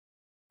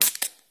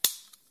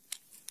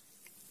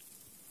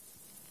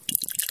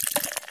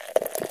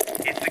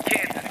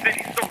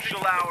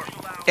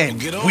And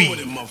we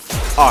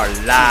are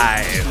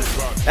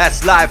live.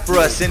 That's live for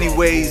us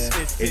anyways.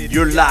 And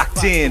you're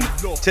locked in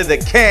to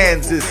the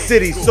Kansas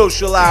City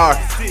Social Hour.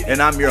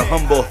 And I'm your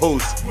humble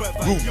host,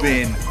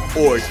 Ruben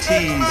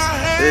Ortiz.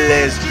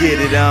 Let's get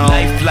it on.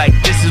 Life like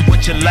this is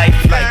what your life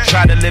like.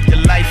 Try to live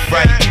your life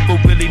right. People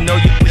really know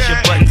you push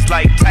your buttons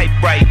like type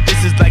right.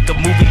 This is like a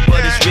movie,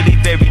 but it's really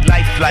very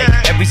lifelike.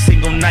 Every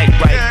single night,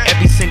 right?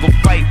 Every single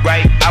fight,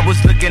 right? I was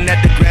looking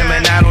at the gram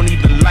and I don't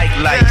even like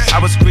lights. I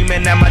was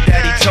screaming at my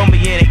daddy, told me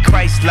it ain't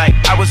Christ-like.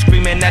 I was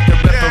screaming at the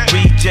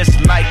referee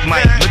just like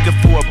Mike. Looking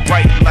for a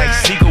bright light.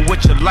 Seagull,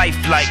 what your life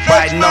like?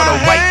 Riding on a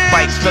white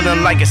bike,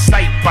 feeling like a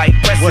sight bike.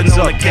 Pressing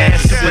on the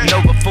gas,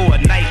 supernova for a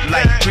night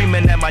light.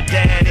 Screaming at my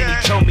dad and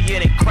he told me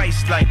it ain't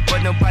Christ-like.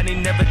 But nobody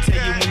never tell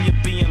you when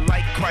you're being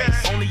like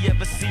Christ. Only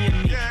ever seeing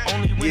me,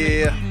 only when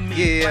they need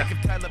me. Like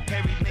if Tyler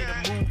Perry made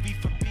a movie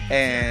for me.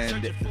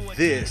 And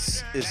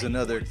this is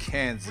another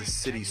Kansas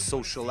City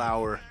Social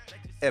Hour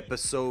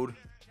episode.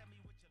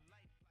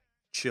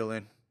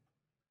 Chilling.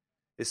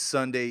 It's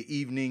Sunday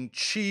evening,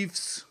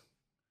 Chiefs.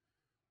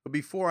 But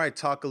before I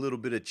talk a little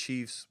bit of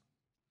Chiefs,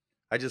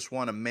 I just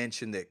want to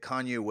mention that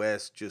Kanye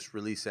West just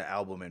released an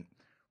album, and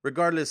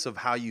regardless of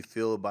how you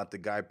feel about the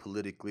guy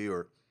politically,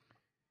 or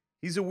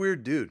he's a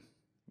weird dude.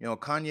 You know,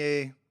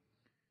 Kanye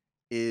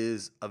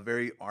is a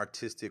very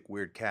artistic,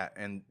 weird cat.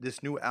 And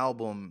this new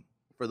album,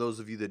 for those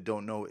of you that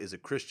don't know, is a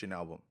Christian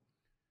album.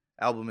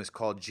 Album is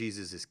called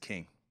Jesus is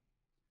King.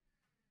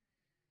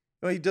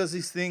 You know, he does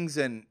these things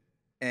and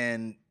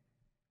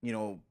you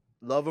know,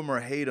 love him or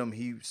hate him,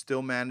 he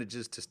still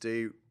manages to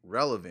stay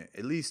relevant,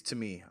 at least to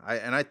me.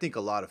 I think a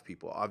lot of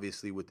people,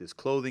 obviously, with his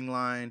clothing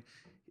line.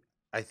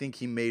 I think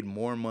he made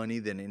more money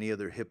than any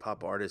other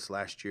hip-hop artist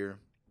last year,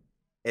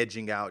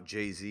 edging out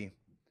Jay-Z.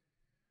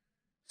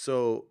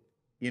 So,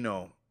 you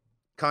know,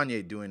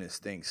 Kanye doing his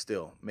thing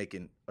still,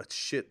 making a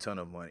shit ton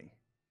of money.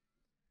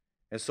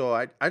 And so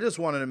I just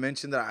wanted to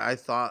mention that I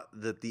thought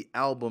that the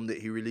album that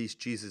he released,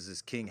 Jesus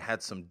is King,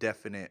 had some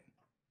definite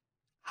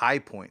high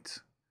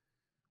points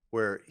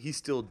where he's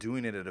still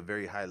doing it at a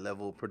very high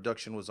level.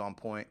 Production was on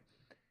point.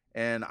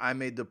 And I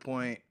made the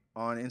point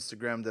on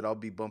Instagram that I'll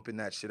be bumping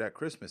that shit at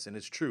Christmas. And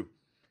it's true.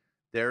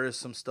 There is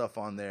some stuff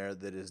on there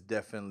that is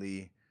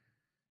definitely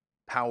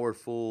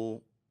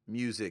powerful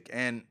music.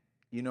 And,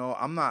 you know,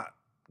 I'm not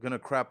going to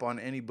crap on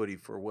anybody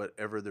for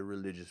whatever their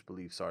religious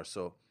beliefs are.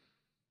 So,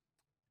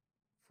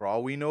 for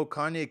all we know,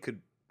 Kanye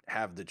could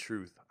have the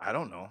truth. I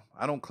don't know.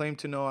 I don't claim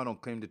to know. I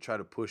don't claim to try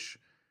to push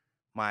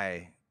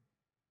my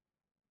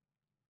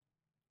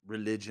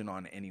religion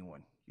on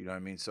anyone. You know what I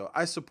mean? So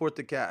I support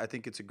the cat. I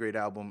think it's a great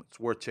album. It's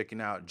worth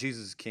checking out.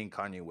 Jesus is King,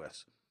 Kanye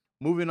West.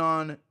 Moving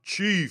on,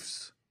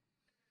 Chiefs.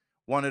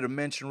 Wanted to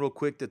mention real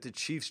quick that the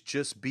Chiefs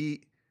just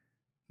beat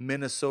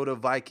Minnesota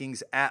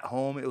Vikings at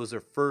home. It was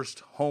their first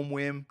home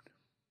win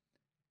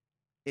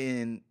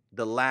in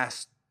the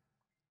last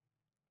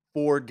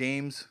 4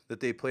 games that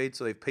they played.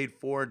 So they played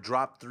 4,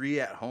 dropped 3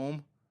 at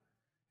home.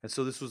 And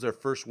so this was their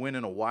first win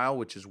in a while,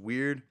 which is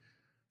weird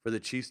for the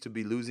Chiefs to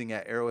be losing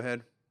at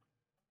Arrowhead.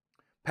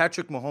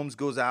 Patrick Mahomes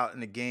goes out in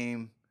the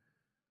game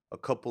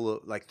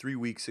 3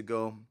 weeks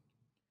ago.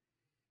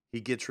 He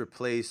gets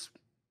replaced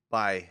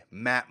by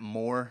Matt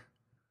Moore,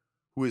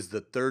 who is the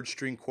 3rd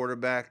string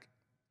quarterback.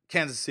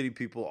 Kansas City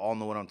people all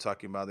know what I'm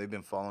talking about. They've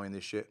been following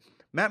this shit.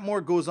 Matt Moore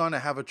goes on to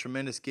have a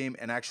tremendous game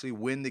and actually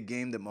win the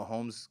game that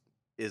Mahomes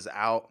is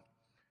out.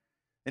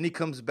 Then he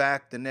comes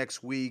back the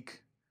next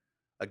week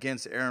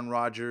against Aaron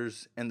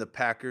Rodgers and the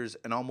Packers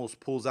and almost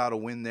pulls out a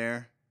win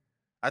there.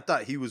 I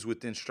thought he was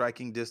within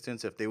striking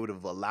distance if they would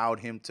have allowed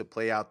him to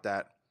play out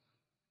that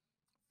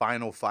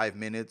final 5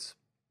 minutes.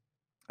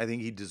 I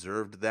think he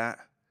deserved that.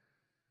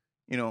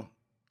 You know,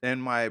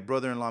 and my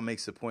brother-in-law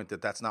makes the point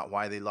that that's not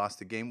why they lost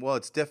the game. Well,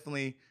 it's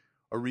definitely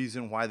a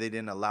reason why they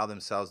didn't allow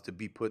themselves to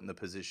be put in the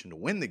position to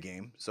win the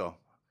game. So,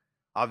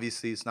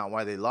 obviously, it's not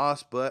why they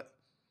lost, but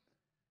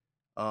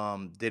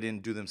they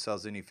didn't do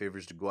themselves any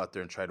favors to go out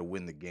there and try to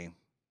win the game.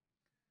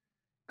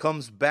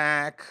 Comes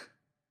back,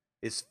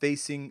 is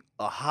facing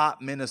a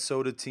hot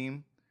Minnesota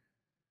team.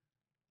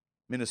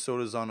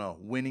 Minnesota's on a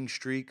winning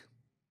streak.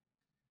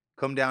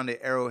 Come down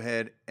to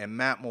Arrowhead, and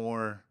Matt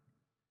Moore,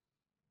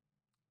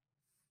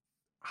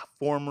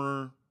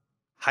 former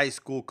high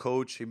school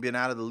coach, he'd been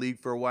out of the league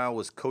for a while,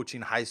 was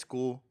coaching high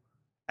school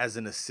as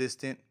an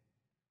assistant,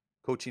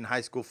 coaching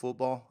high school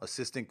football,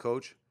 assistant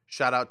coach.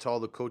 Shout out to all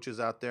the coaches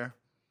out there.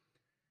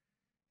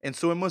 And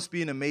so it must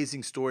be an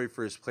amazing story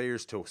for his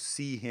players to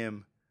see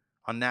him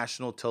on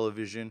national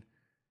television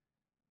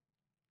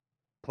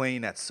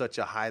playing at such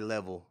a high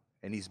level.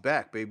 And he's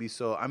back, baby.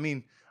 So, I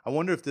mean, I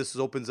wonder if this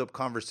opens up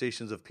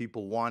conversations of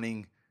people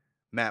wanting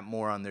Matt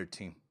Moore on their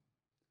team.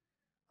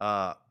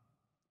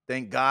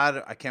 Thank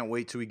God. I can't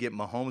wait till we get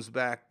Mahomes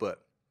back.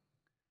 But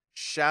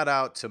shout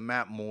out to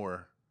Matt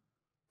Moore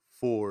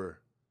for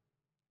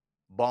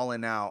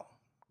balling out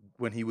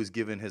when he was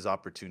given his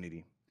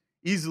opportunity.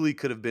 Easily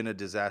could have been a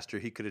disaster.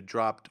 He could have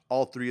dropped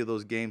all 3 of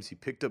those games. He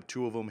picked up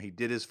 2 of them. He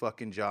did his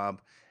fucking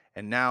job.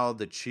 And now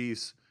the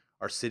Chiefs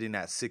are sitting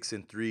at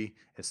 6-3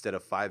 instead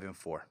of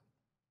 5-4.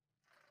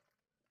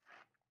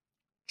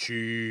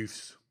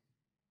 Chiefs.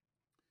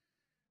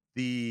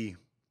 The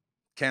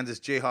Kansas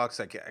Jayhawks,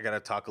 I got to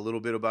talk a little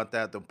bit about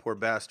that. The poor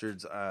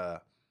bastards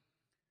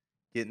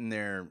getting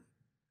their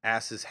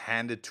asses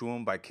handed to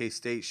them by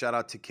K-State. Shout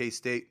out to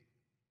K-State.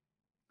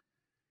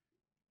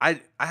 I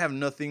have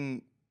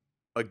nothing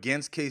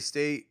against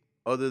K-State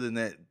other than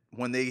that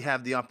when they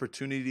have the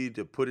opportunity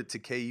to put it to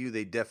KU,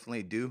 they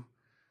definitely do.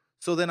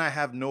 So then I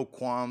have no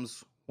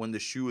qualms when the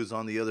shoe is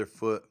on the other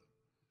foot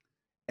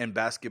and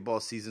basketball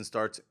season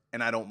starts,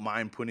 and I don't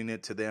mind putting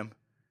it to them.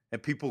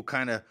 And people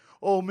kind of,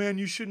 oh man,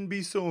 you shouldn't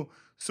be so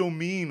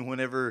mean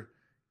whenever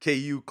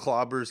KU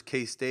clobbers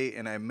K-State,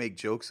 and I make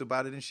jokes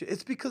about it and shit.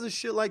 It's because of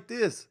shit like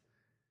this.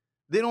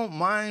 They don't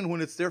mind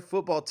when it's their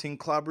football team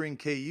clobbering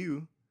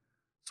KU.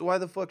 So why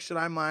the fuck should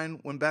I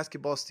mind when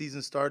basketball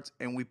season starts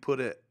and we put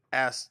an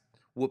ass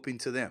whooping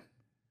to them?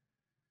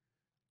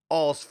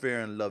 All's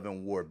fair in love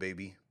and war,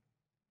 baby.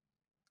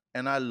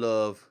 And I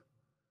love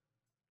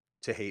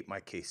to hate my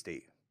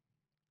K-State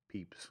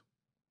peeps.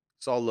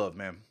 It's all love,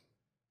 man.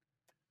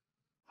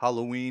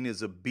 Halloween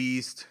is a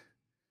beast.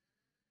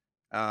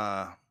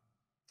 God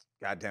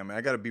damn it.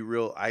 I got to be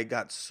real. I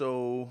got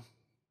so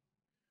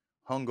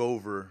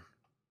hungover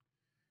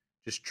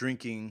just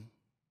drinking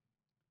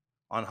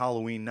on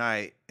Halloween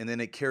night, and then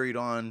it carried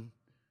on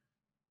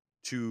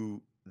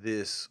to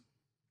this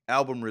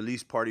album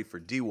release party for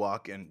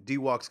D-Walk, and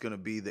D-Walk's going to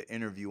be the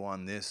interview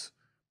on this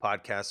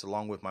podcast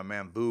along with my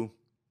man Boo.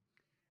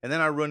 And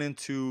then I run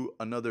into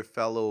another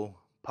fellow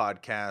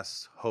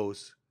podcast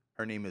host.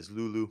 Her name is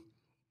Lulu.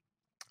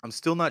 I'm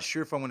still not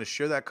sure if I'm going to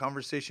share that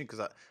conversation because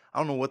I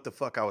don't know what the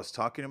fuck I was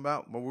talking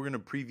about, but we're going to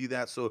preview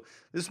that. So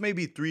this may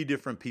be 3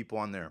 different people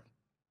on there.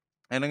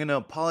 And I'm going to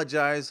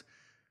apologize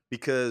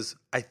because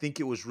I think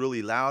it was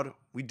really loud.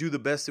 We do the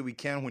best that we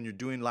can when you're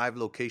doing live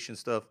location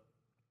stuff.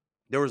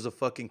 There was a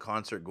fucking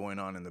concert going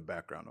on in the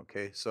background,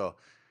 okay? So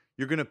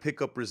you're going to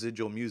pick up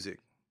residual music.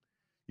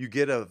 You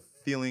get a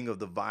feeling of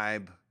the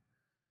vibe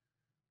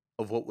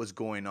of what was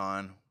going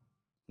on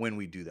when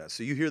we do that.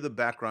 So you hear the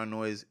background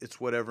noise. It's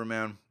whatever,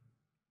 man.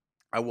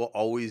 I will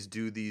always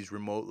do these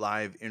remote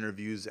live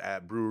interviews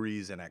at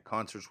breweries and at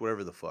concerts,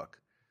 whatever the fuck.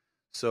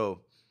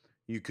 So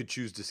you could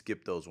choose to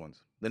skip those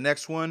ones. The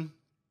next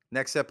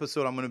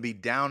episode, I'm going to be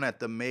down at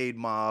the Maid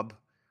Mob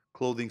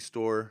clothing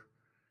store,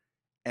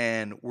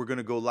 and we're going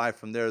to go live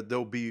from there.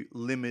 There'll be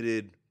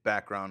limited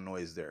background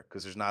noise there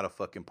because there's not a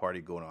fucking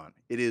party going on.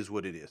 It is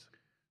what it is.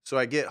 So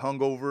I get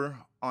hungover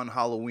on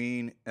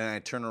Halloween, and I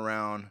turn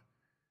around,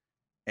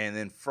 and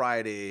then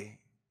Friday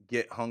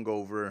get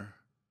hungover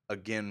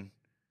again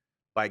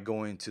by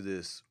going to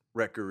this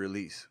record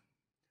release.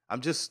 I'm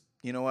just,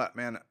 you know what,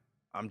 man?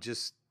 I'm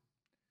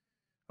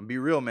be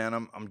real, man.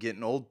 I'm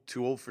getting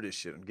too old for this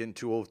shit. I'm getting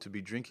too old to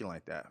be drinking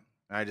like that.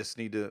 I just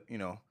need to,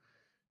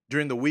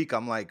 during the week,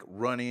 I'm like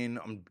running.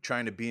 I'm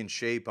trying to be in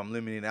shape. I'm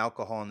limiting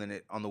alcohol. And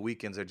then on the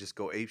weekends, I just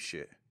go ape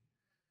shit.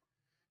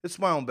 It's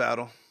my own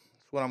battle.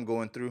 It's what I'm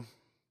going through.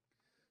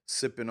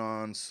 Sipping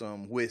on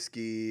some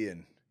whiskey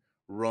and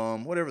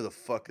rum, whatever the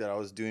fuck that I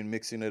was doing,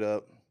 mixing it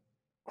up.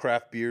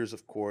 Craft beers,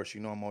 of course.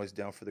 I'm always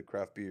down for the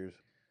craft beers.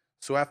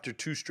 So after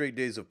 2 straight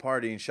days of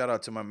partying, shout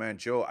out to my man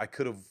Joe, I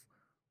could have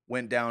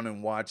went down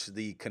and watched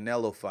the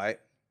Canelo fight.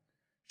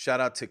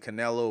 Shout out to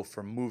Canelo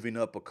for moving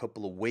up a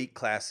couple of weight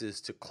classes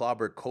to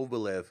clobber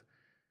Kovalev,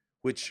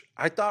 which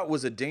I thought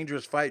was a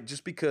dangerous fight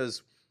just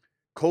because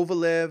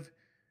Kovalev,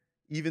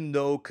 even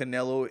though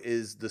Canelo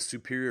is the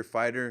superior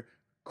fighter,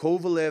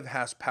 Kovalev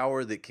has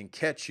power that can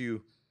catch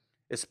you,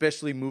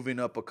 especially moving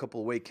up a couple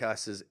of weight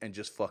classes and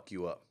just fuck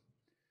you up.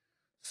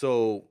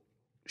 So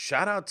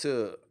shout out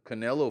to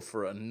Canelo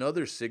for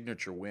another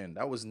signature win.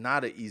 That was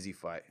not an easy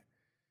fight.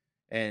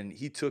 And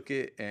he took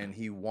it and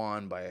he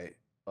won by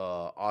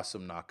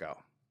awesome knockout.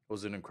 It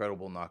was an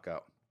incredible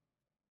knockout.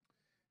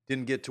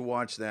 Didn't get to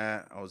watch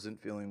that. I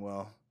wasn't feeling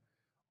well.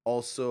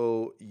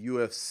 Also,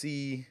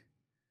 UFC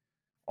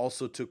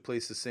also took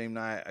place the same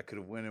night. I could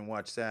have went and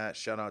watched that.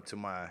 Shout out to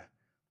my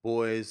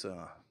boys.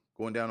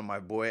 Going down to my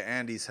boy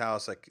Andy's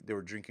house. They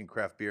were drinking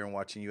craft beer and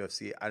watching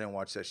UFC. I didn't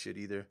watch that shit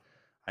either.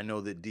 I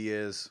know that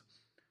Diaz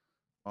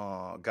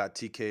got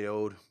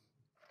TKO'd.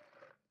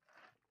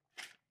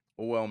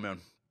 Oh, well,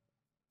 man.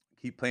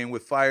 Keep playing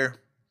with fire.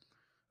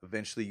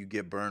 Eventually you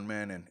get burned,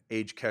 man, and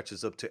age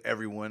catches up to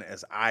everyone,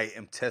 as I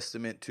am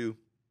testament to.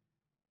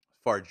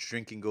 As far as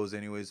drinking goes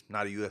anyways,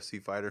 not a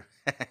UFC fighter.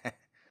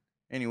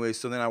 Anyway,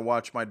 so then I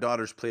watched my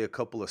daughters play a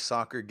couple of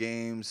soccer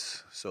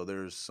games. So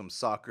there's some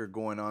soccer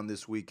going on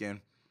this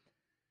weekend.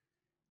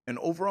 And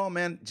overall,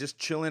 man, just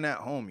chilling at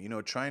home,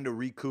 trying to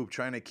recoup,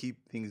 trying to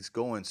keep things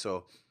going.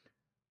 So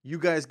you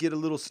guys get a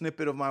little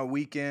snippet of my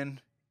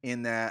weekend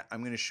in that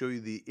I'm going to show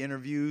you the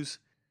interviews.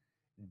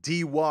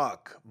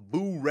 D-Walk,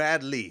 Boo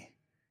Radley,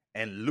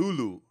 and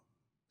Lulu.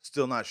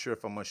 Still not sure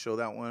if I'm going to show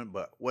that one,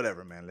 but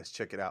whatever, man. Let's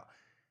check it out.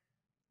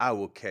 I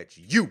will catch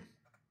you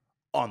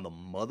on the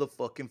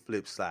motherfucking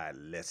flip side.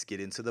 Let's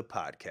get into the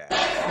podcast.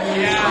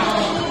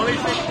 Yeah.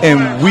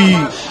 And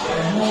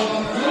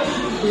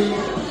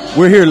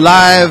we're here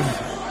live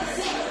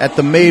at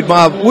the Made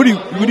Mob. What do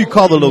you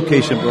call the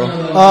location, bro?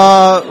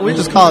 We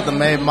just call it the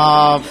Made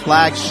Mob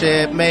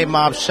flagship, Made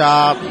Mob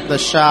shop, the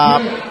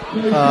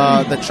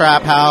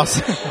trap house.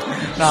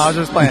 No, I was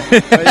just playing.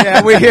 But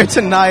yeah, we're here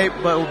tonight,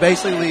 but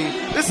basically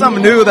this is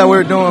something new that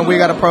we're doing. We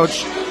got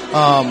approached,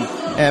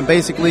 and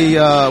basically we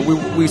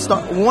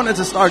wanted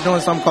to start doing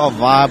something called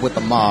Vibe with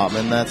the Mob,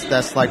 and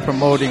that's like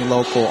promoting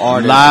local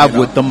artists. Live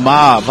with the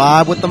Mob.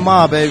 Vibe with the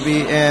Mob,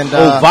 baby. And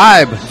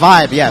Vibe.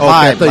 Vibe, yeah, okay,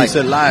 Vibe. I thought you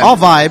said live.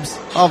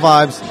 All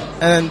vibes.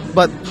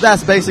 But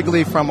that's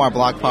basically from our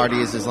block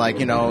parties. Is like,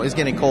 it's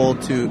getting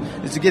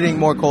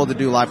more cold to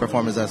do live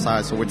performances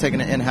outside. So we're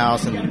taking it in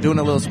house and doing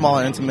a little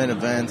smaller, intimate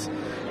events.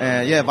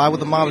 And yeah, Vibe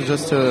with the Mob is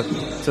just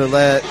to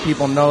let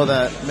people know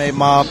that Made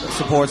Mob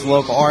supports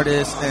local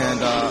artists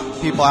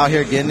and people out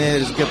here getting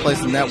it. It's a good place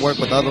to network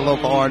with other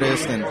local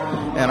artists, and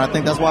I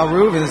think that's why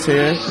Reuben is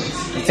here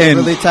to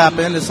really tap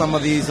into some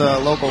of these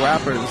local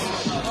rappers.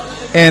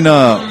 And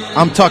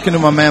I'm talking to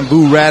my man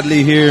Boo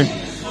Radley here,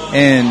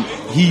 and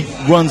he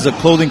runs a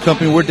clothing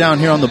company. We're down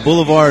here on the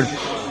boulevard,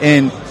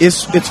 and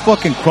it's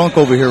fucking crunk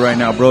over here right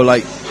now, bro.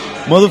 Like,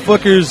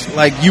 motherfuckers,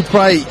 like, you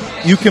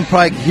can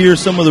probably hear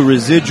some of the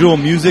residual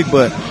music,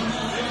 but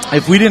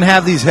if we didn't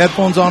have these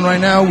headphones on right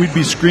now, we'd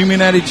be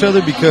screaming at each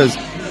other because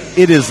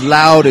it is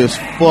loud as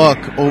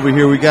fuck over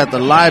here. We got the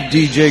live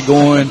DJ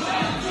going.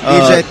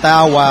 DJ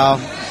Thou Wow.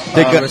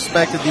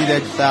 Respected DJ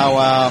Thou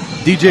Wow.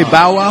 DJ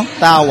Bow Wow?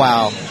 Thou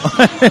Wow.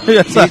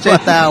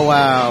 DJ Thou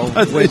Wow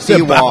with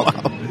D-Walk.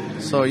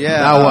 So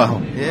yeah,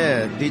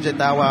 yeah, DJ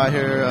Thou Wow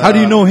here. How do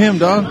you know him,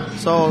 dog?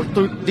 So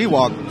through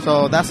D-Walk.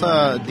 So that's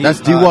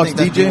D-Walk's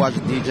DJ? D-Walk's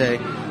DJ.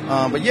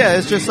 But yeah,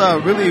 it's just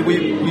really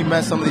we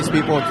met some of these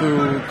people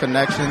through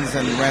connections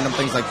and random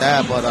things like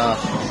that. But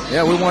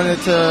yeah,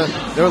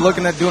 they were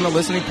looking at doing a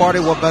listening party.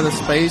 What better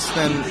space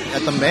than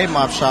at the Made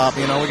Mob shop?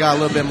 We got a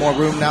little bit more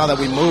room now that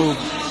we moved,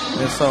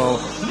 and so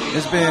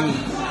it's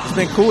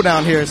been cool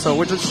down here. So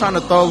we're just trying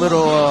to throw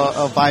little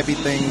vibey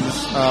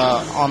things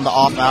on the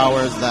off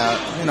hours that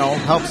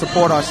help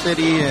support our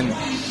city and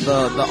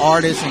the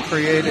artists and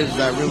creatives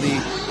that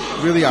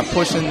really are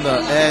pushing the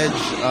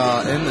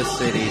edge in the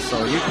city.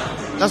 So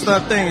that's the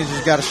thing, is you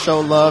just got to show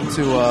love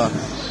to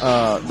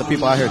the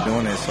people out here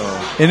doing it. So,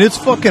 and it's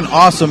fucking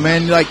awesome,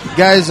 man. Like,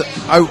 guys,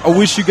 I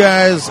wish you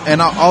guys,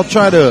 and I'll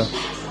try to.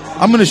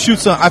 I'm gonna shoot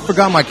some. I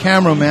forgot my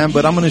camera, man,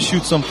 but I'm gonna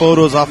shoot some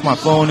photos off my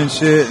phone and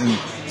shit, and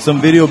some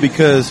video,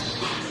 because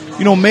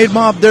Made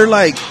Mob,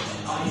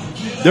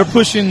 they're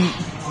pushing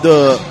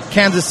the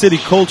Kansas City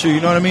culture.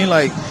 You know what I mean?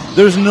 Like,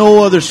 there's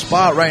no other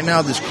spot right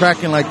now that's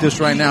cracking like this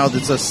right now.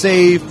 That's a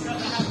safe,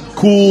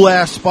 cool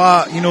ass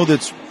spot.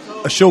 That's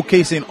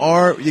showcasing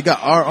art. You got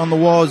art on the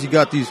walls. You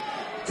got these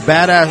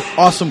badass,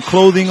 awesome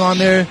clothing on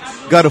there.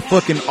 Got a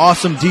fucking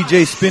awesome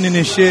DJ spinning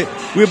and shit.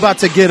 We're about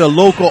to get a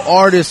local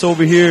artist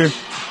over here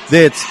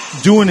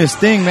that's doing his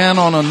thing, man,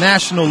 on a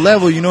national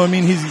level. You know what I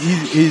mean?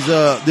 He's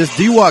this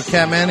D-Walk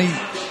cat, man.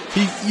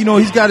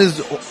 He's got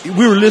his.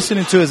 We were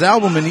listening to his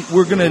album, and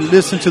we're gonna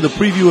listen to the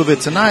preview of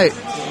it tonight.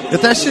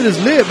 That shit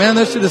is lit, man.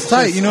 That shit is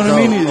tight. You know what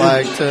I mean?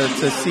 Like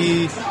to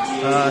see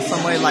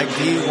somebody like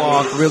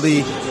D-Walk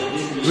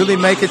really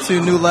make it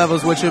to new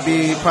levels, which will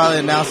be probably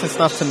announcing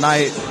stuff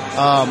tonight.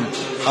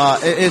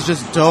 It's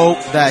just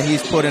dope that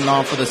he's putting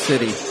on for the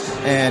city,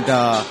 and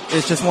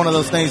it's just one of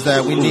those things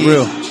that we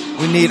need.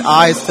 We need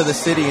eyes to the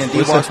city, and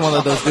D-Walk's one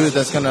of those dudes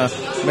that's gonna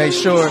make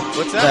sure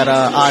that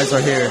eyes are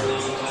here.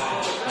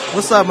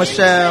 What's up,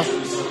 Michelle?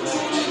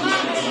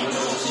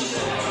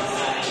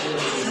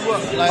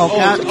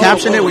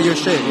 Caption it with your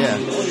shit, yeah.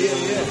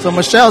 So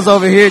Michelle's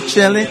over here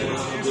chilling.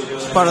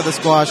 She's part of the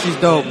squad. She's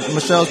dope.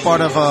 Michelle's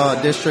part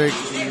of District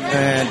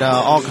and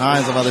all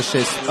kinds of other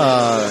shit.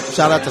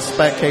 Shout out to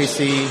Spec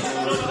KC.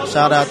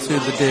 Shout out to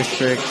the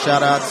District.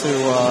 Shout out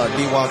to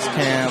D-Walk's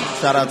camp.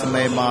 Shout out to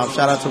Made Mob.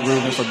 Shout out to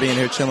Reuben for being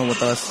here chilling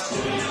with us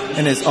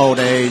in his old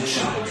age.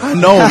 I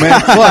know, man.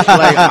 Fuck,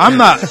 like, I'm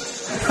not,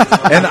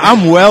 and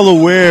I'm well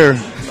aware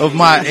of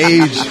my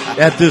age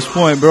at this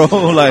point, bro.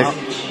 Like,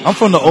 I'm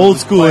from the old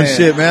school and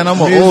shit, man.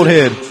 I'm an old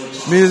head.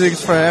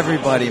 Music's for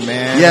everybody,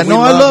 man. Yeah, no,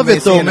 I love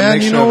it though,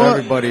 man. You know what?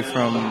 Everybody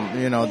from,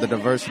 the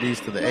diversities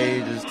to the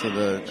ages to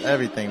the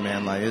everything,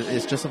 man. Like,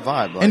 it's just a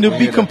vibe. Like, and to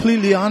be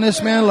completely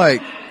honest, man,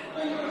 like,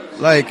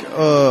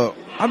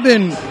 I've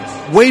been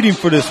waiting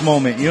for this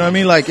moment. You know what I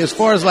mean? Like, as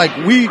far as like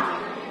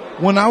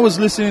when I was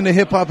listening to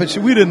hip hop and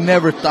shit, we'd have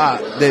never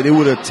thought that it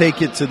would have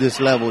taken it to this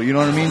level. You know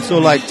what I mean? So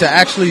like, to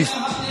actually,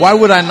 why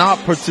would I not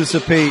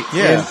participate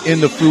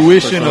in the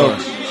fruition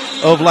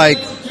of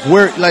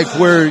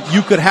where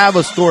you could have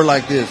a store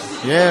like this?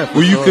 Yeah.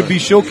 Where you could be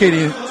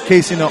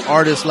showcasing an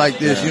artist like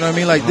this. Yeah. You know what I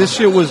mean? Like, this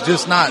shit was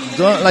just not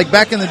done. Like,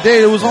 back in the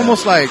day, it was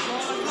almost like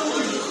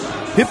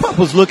hip hop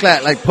was looked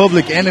at like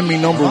Public Enemy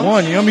number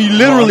one. You know what I mean? You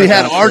literally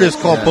had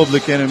artists called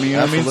Public Enemy. You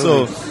know what I mean?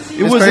 So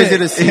it was crazy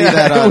to see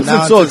that. It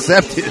wasn't so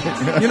accepted.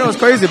 What's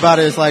crazy about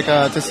it is like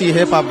to see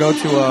hip hop go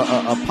to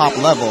a pop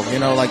level.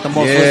 Like the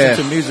most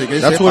listened to music.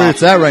 That's hip-hop. Where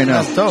it's at right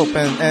now. That's dope.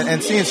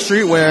 And seeing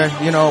streetwear,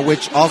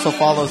 which also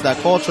follows that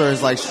culture,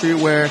 is like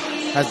streetwear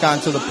has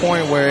gotten to the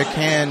point where it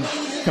can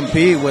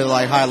compete with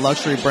like high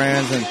luxury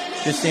brands, and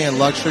you're seeing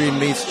luxury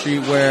meets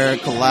streetwear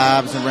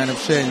collabs and random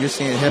shit, and you're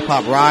seeing hip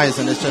hop rise,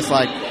 and it's just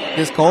like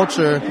this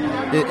culture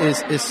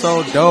is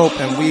so dope,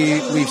 and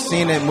we've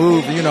seen it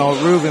move. You know,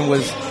 Ruben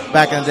was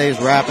back in the days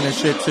rapping and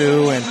shit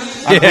too, and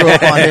I grew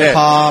up on hip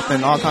hop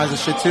and all kinds of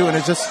shit too, and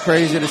it's just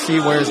crazy to see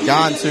where it's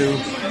gone to,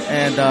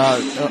 and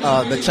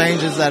the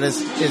changes that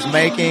it's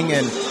making,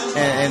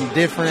 and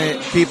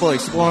different people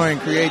exploring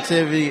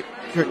creative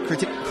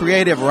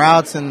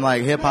routes in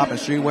like hip hop and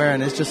streetwear,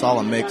 and it's just all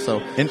a mix. So,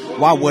 and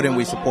why wouldn't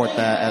we support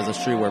that as a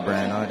streetwear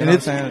brand? You know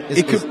what I'm saying?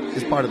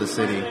 It's part of the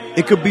city.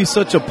 It could be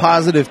such a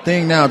positive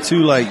thing now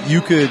too. Like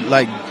you could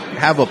like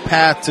have a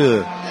path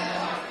to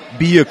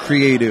be a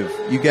creative.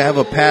 You can have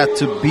a path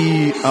to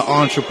be an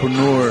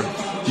entrepreneur.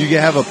 You can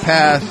have a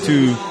path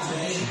to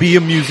be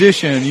a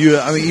musician.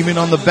 I mean, even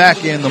on the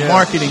back end, the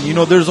marketing, you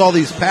know, there's all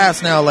these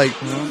paths now. Like,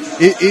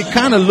 it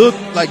kind of looked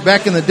like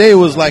back in the day, it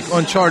was like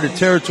uncharted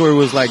territory. It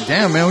was like,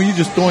 damn, man, you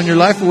just throwing your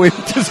life away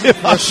with this hip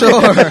hop. Sure.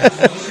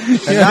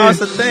 And now it's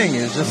the thing.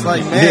 It's just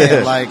like,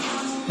 man, like,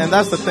 and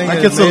that's the thing.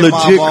 Like, it's a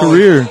legit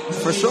career.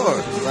 For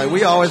sure. Like,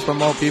 we always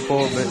promote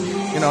people, but,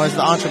 you know, it's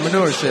the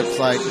entrepreneurship. It's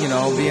like, you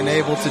know, being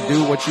able to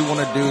do what you want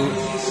to do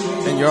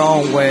in your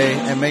own way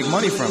and make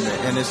money from it.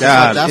 And it's just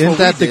like, that's isn't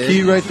that the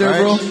key right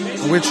there, bro?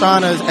 We're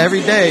trying to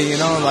every day, you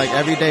know, like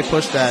every day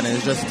push that, and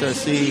it's just to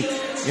see,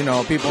 you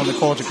know, people in the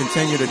culture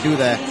continue to do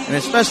that. And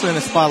especially in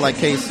a spot like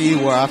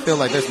KC where I feel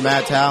like there's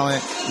mad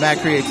talent, mad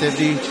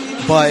creativity,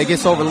 but it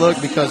gets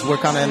overlooked because we're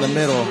kind of in the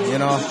middle, you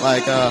know,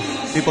 like,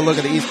 people look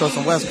at the East Coast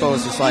and West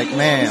Coast. It's like,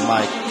 man,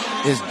 like,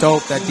 it's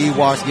dope that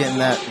D-Walk's getting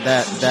that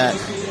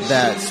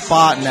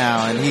spot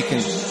now, and he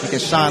can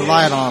shine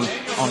light on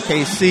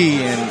KC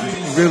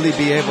and really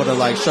be able to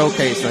like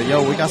showcase that,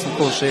 yo, we got some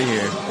cool shit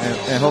here,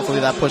 and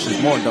hopefully that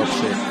pushes more dope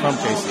shit from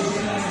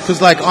KC.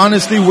 Cause like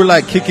honestly, we're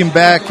like kicking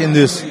back in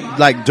this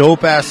like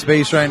dope ass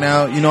space right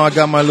now. You know, I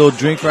got my little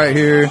drink right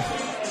here.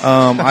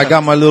 I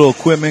got my little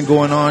equipment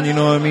going on, you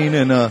know what I mean?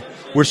 And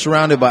we're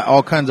surrounded by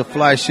all kinds of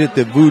fly shit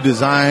that Vu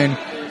designed,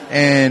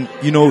 and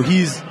you know,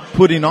 he's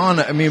putting on,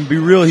 I mean, be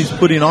real, he's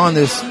putting on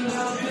this,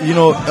 you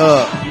know,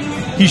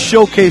 he's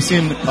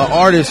showcasing an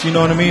artist, you know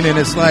what I mean? And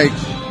it's like,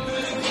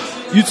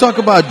 you talk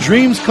about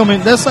dreams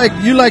coming, that's like,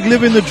 you like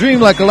living the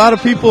dream. Like a lot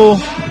of people,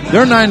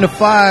 their 9 to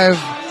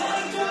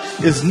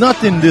 5 is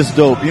nothing this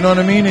dope, you know what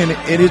I mean? And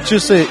it's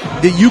just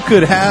that you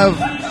could have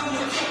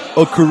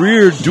a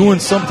career doing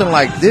something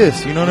like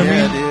this, you know what I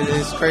mean? Dude,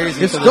 it's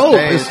crazy. It's dope.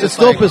 It's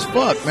dope like, as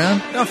fuck,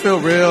 man. I feel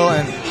real,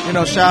 and you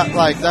know,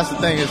 like that's the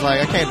thing is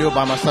like I can't do it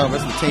by myself.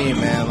 It's the team,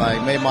 man.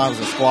 Like Made Mob's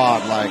a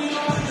squad. Like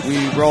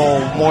we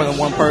roll more than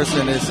one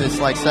person. It's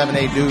like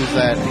 7-8 dudes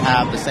that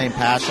have the same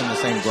passion, the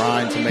same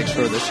grind to make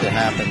sure this shit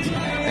happens.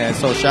 And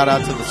so shout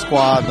out to the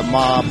squad, the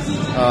mob.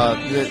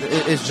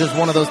 It's just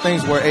one of those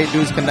things where 8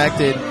 dudes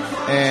connected.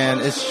 And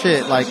it's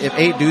shit, like, if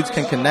 8 dudes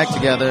can connect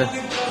together,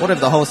 what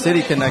if the whole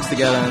city connects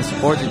together and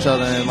supports each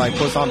other and, like,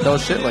 puts on dope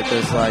shit like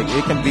this? Like,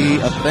 it can be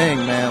a thing,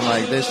 man.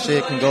 Like, this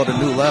shit can go to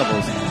new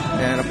levels.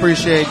 And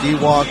appreciate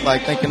D-Walk,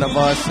 like, thinking of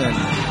us, and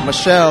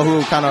Michelle,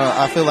 who kind of,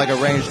 I feel like,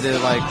 arranged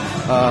it. Like,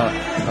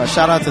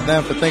 shout out to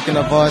them for thinking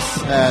of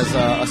us as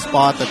a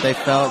spot that they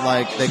felt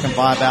like they can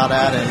vibe out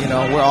at. And, you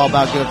know, we're all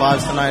about good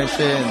vibes tonight and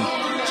shit. And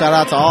shout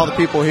out to all the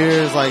people here.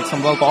 There's, like,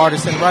 some local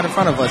artists sitting right in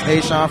front of us.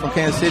 A-Sean from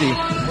Kansas City.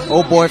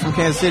 Old Boy from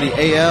Kansas City,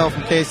 AL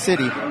from Kansas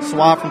City,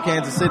 Swab from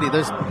Kansas City.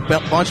 There's a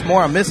bunch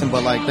more I'm missing,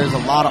 but like there's a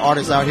lot of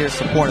artists out here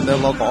supporting their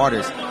local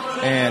artists.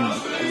 And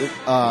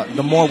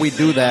the more we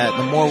do that,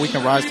 the more we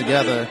can rise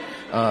together.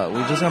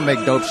 We're just gonna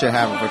make dope shit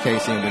happen for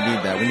KC, and we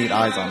need that. We need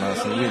eyes on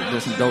us, and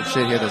there's some dope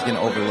shit here that's getting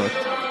overlooked.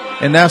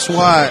 And that's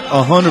why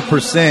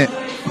 100%,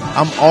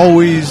 I'm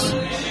always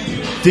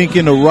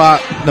thinking to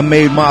rock the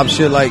Made Mob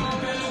shit. Like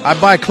I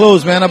buy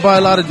clothes, man. I buy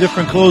a lot of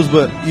different clothes,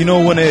 but you know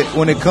when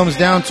it comes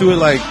down to it,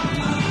 like.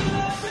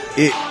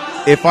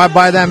 If I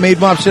buy that Made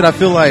Mob shit, I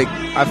feel like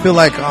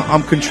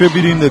I'm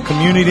contributing to the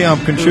community,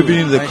 I'm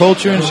contributing to the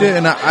culture and shit,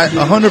 and I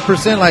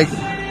 100% like,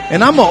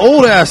 and I'm an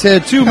old ass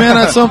head too, man.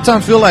 I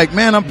sometimes feel like,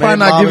 man, I'm probably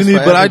not giving these,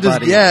 but I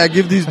just, I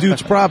give these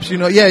dudes props, you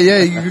know. You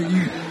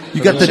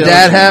got the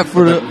dad hat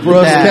for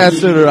us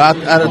cats that are out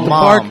at the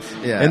park,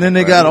 and then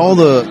they got all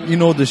the, you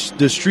know, the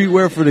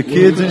streetwear for the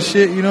kids and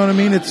shit. You know what I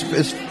mean?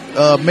 It's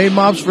Made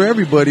Mobs for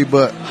everybody,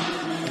 but.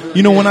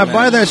 You know, when I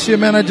buy that shit,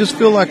 man, I just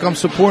feel like I'm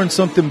supporting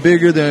something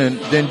bigger than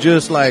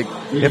just like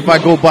if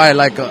I go buy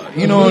like a,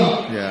 you know,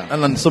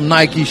 and some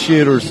Nike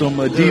shit or some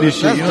Adidas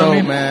shit. That's you know what I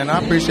mean, man?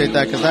 I appreciate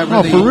that because that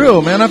really. No, for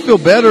real, man. I feel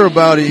better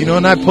about it, you know.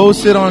 And I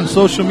post it on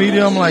social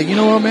media. I'm like, you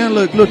know what, man?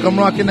 Look, I'm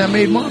rocking that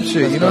Made Mob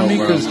shit. You know what I mean?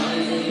 Because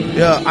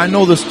I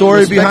know the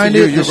story behind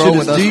it. You rolled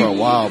with us for a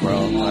while,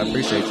 bro. I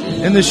appreciate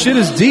you. And the shit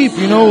is deep,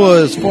 you know,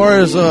 as far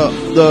as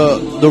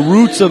the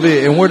roots of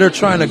it and where they're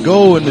trying to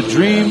go and the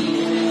dream.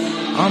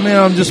 I mean,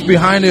 I'm just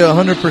behind it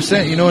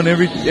 100%, you know, and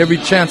every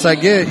chance I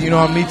get, you know,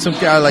 I meet some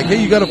guy like,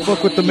 hey, you gotta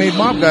fuck with the Made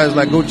Mob guys,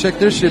 like, go check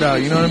their shit out,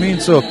 you know what I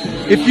mean? So,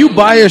 if you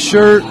buy a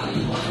shirt,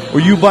 or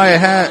you buy a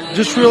hat,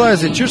 just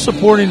realize that you're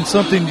supporting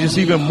something just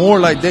even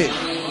more, like,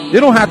 They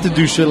don't have to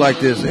do shit like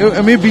this.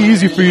 I mean, it'd be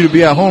easy for you to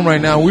be at home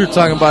right now. We were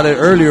talking about it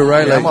earlier,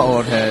 right? Yeah, like, I'm an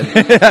old head.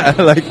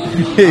 like, I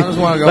just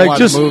want to go watch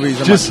movies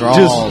in my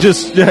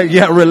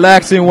drawers.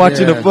 relaxing,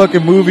 watching a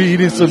fucking movie,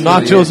 eating some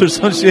nachos or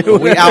some shit.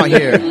 We out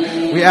here.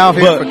 We out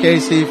here for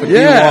KC, for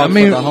D-Walk, for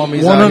the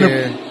homies 100. Out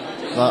here.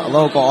 The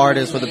local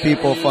artists, for the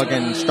people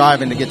fucking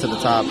striving to get to the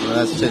top.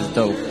 That's just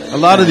dope. A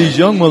lot of these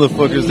young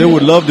motherfuckers, they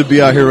would love to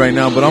be out here right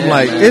now, but I'm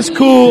like, man. It's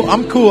cool.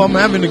 I'm cool. I'm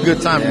having a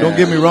good time. Don't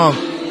get me wrong.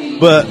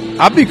 But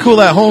I'd be cool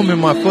at home in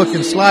my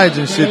fucking slides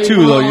and shit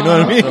too, though. You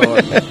know what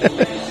I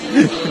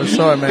mean? For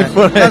sure, man.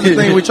 That's the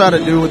thing we try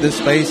to do with this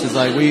space is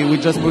like we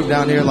just moved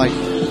down here like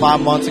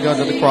 5 months ago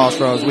to the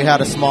Crossroads. We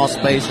had a small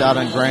space out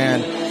in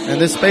Grand,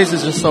 and this space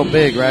is just so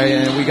big, right?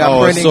 And we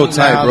got printing so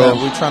tight, now bro. that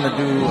we're trying to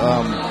do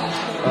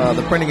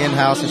the printing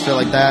in-house and shit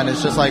like that. And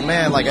it's just like,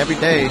 man, like every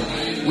day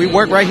we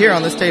work right here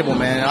on this table,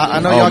 man.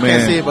 I know y'all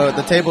can't see it, but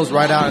the table's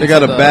right out. They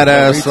got a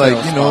badass,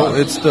 like, you know,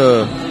 it's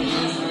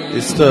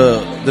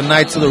the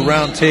Knights of the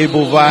Round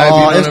Table vibe. Oh,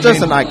 you know it's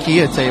just an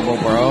IKEA table,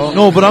 bro.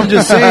 No, but I'm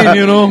just saying,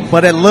 you know.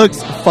 But it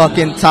looks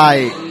fucking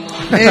tight.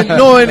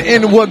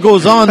 And what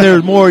goes on there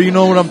is more, you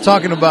know what I'm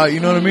talking about, you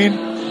know what I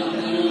mean?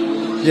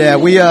 Yeah,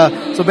 we,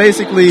 so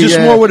basically. Just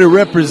more what it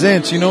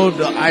represents, you know,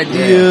 the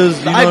ideas.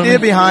 Yeah. The idea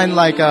behind,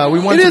 like, we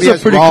wanted to be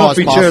as raw as possible.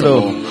 It is a pretty comfy chair,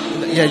 though.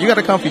 Yeah, you got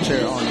a comfy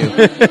chair on you.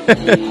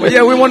 But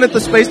yeah, we wanted the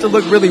space to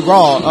look really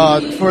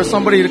raw, for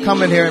somebody to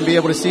come in here and be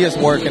able to see us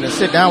work and to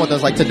sit down with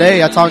us. Like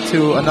today, I talked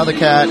to another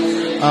cat,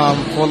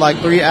 for like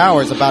 3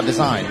 hours about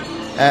design.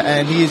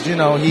 And he's, you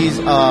know, he's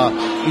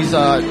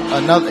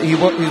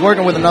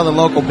working with another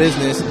local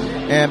business,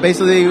 and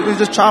basically we're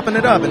just chopping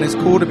it up, and it's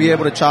cool to be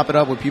able to chop it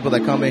up with people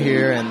that come in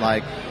here and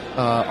like,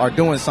 are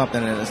doing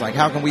something, and it's like,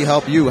 how can we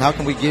help you? How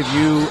can we give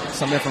you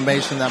some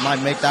information that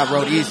might make that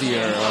road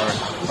easier,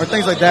 or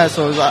things like that.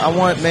 So it's like, I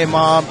want May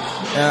Mob,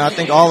 and I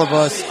think all of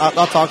us,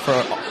 I'll talk for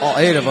all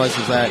 8 of us,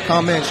 is that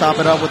come in, chop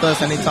it up with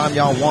us anytime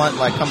y'all want.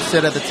 Like, come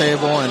sit at the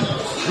table, and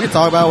we can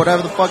talk about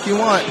whatever the fuck you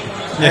want.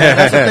 Yeah.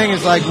 That's the thing,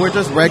 is like, we're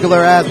just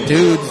regular ass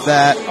dudes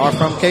that are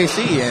from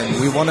KC,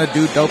 and we want to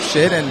do dope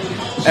shit, and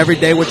every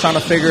day we're trying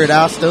to figure it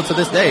out still to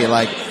this day.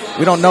 Like,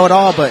 we don't know it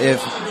all, but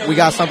if we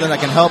got something that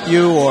can help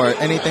you or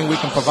anything we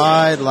can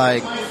provide,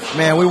 like,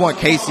 man, we want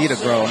KC to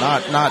grow,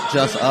 not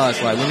just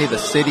us. Like, we need the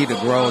city to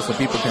grow so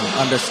people can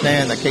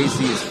understand that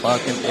KC is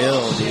fucking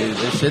ill, dude.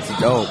 This shit's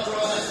dope.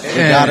 We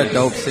got a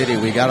dope city.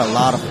 We got a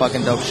lot of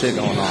fucking dope shit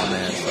going on,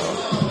 man.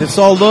 So it's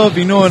all love,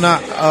 you know, and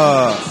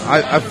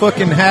I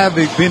fucking have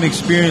been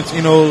experienced,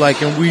 you know,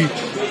 like, and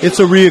it's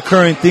a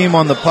reoccurring theme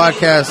on the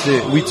podcast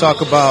that we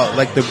talk about,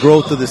 like, the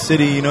growth of the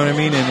city, you know what I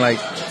mean? And like,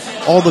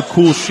 all the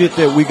cool shit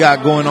that we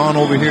got going on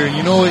over here.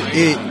 You know,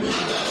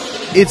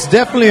 it's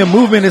definitely a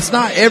movement. It's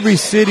not every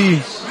city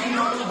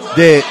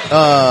that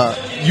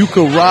you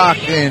could rock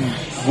and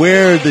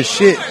wear the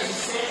shit,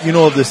 you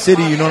know, of the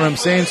city. You know what I'm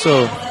saying?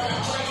 So,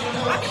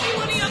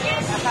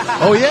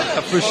 oh yeah,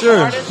 for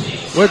sure.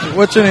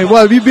 What's your name?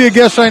 Well, you be a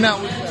guest right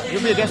now.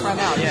 You'll be a guest right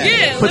now. Yeah.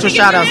 Yeah. Put your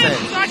shout out there.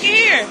 So I can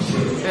hear.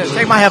 Yeah,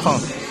 take my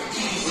headphones.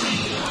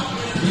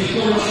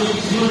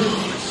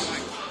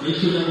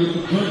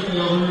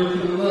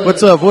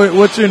 What's up?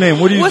 What's your name?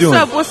 What are you doing?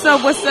 What's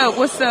up?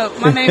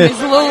 My name is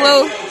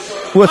Lulu.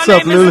 What's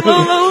up,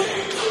 Lulu?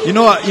 You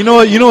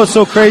know what's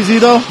so crazy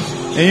though?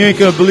 And you ain't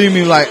gonna believe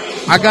me. Like,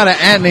 I got an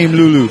aunt named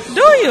Lulu.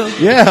 Do you?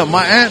 Yeah,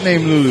 my aunt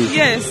named Lulu.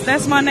 Yes,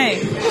 that's my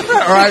name.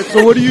 All right.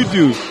 So what do you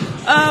do?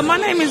 My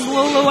name is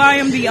Lulu. I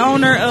am the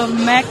owner of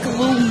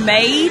MacLou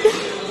Made,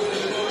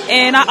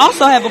 and I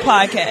also have a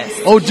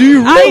podcast. Oh, do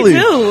you really? I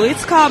do.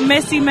 It's called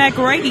Messy Mac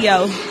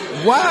Radio.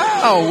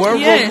 Wow, we're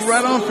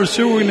right on for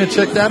sure. We're going to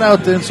check that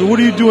out then. So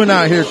what are you doing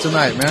out here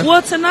tonight, man?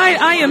 Well,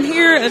 tonight I am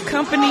here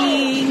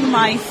accompanying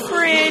my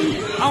friend,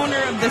 owner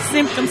of the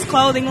Symptoms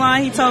clothing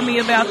line. He told me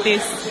about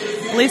this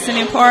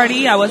listening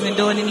party. I wasn't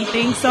doing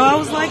anything, so I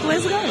was like,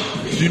 let's go.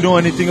 Do you know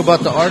anything about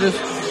the artist?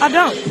 I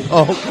don't.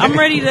 Oh, okay. I'm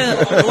ready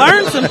to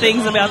learn some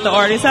things about the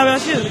artist. How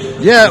about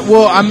you? Yeah,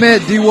 well, I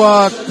met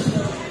D-Walk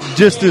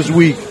just this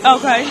week.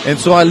 Okay. And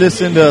so I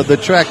listened to the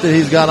track that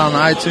he's got on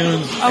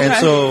iTunes. Okay. And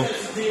so,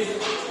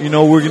 you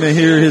know, we're going to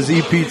hear his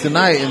EP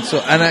tonight. And so,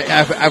 and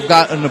I've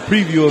gotten a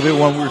preview of it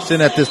when we were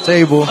sitting at this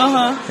table.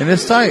 Uh-huh. And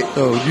it's tight,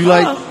 though.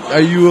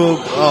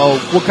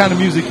 What kind of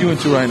music you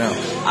into right now?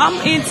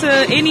 I'm into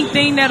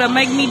anything that'll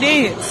make me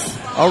dance.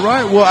 All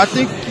right. Well, I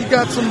think you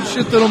got some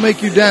shit that'll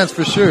make you dance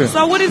for sure.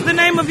 So what is the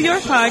name of your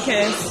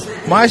podcast?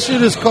 My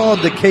shit is called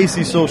the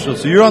KC Social.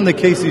 So you're on the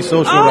KC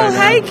Social right now.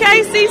 Oh, hey,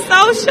 KC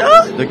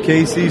Social. The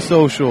KC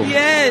Social.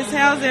 Yes.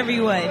 How's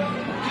everyone?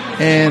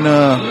 And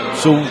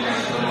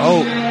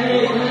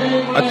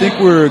I think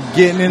we're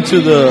getting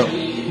into the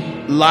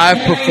live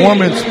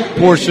performance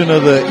portion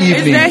of the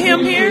evening. Is that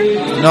him here?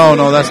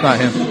 No, that's not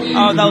him.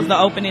 Oh, those the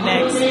opening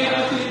acts.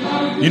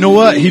 You know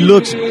what? He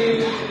looks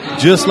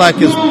just like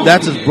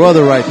that's his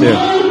brother right there.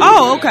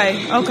 Oh,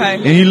 okay.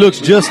 And he looks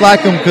just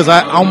like him because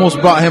I almost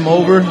brought him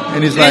over,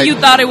 and he's like, and you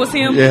thought it was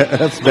him? Yeah,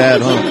 that's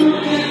bad, huh?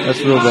 That's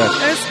real bad.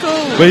 That's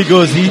cool. But he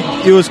goes,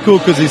 it was cool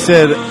because he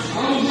said,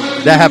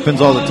 that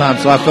happens all the time.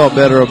 So I felt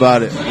better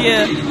about it.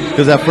 Yeah.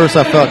 Because at first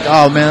I felt,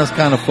 oh man, that's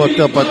kind of fucked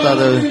up. I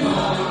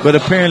thought, but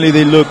apparently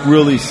they look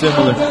really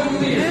similar.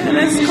 Yeah,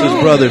 that's It's cool.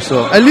 his brother,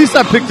 so at least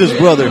I picked his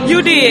brother.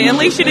 You did. At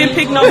least you didn't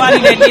pick nobody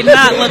that did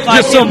not look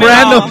like Just some him at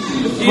random all.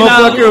 You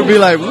motherfucker know? would be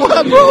like,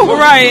 what, bro?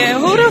 Right.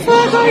 Who the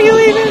fuck are you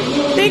even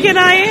thinking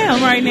I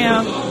am right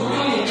now?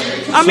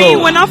 I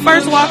mean, when I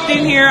first walked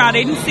in here, I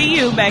didn't see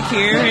you back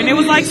here, and it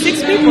was like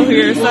 6 people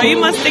here. So you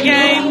must have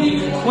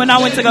came when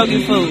I went to go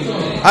get food.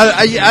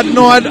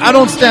 I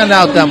don't stand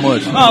out that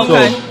much. Oh,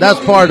 okay. So that's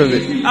part of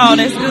it. Oh,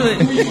 that's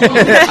good.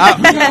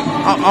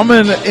 I'm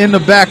in the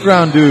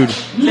background, dude.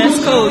 That's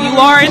cool. You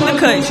are in the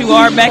cut. You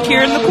are back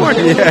here in the corner.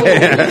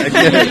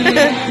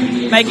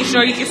 Yeah. Making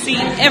sure you can see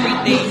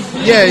everything.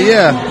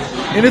 Yeah.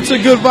 And it's a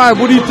good vibe.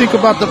 What do you think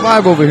about the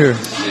vibe over here?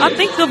 I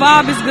think the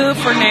vibe is good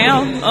for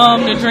now.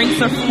 The drinks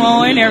are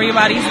flowing.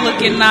 Everybody's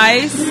looking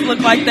nice. Look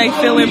like they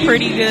feeling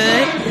pretty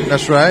good.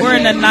 That's right. We're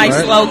in a nice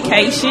right.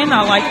 location.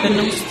 I like the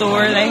new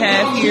store they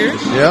have here.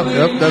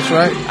 Yep, that's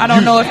right. I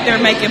don't know if they're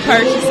making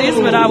purchases,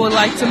 but I would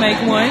like to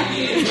make one.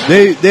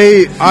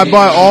 I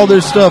buy all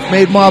their stuff.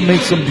 Made Mob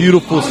makes some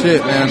beautiful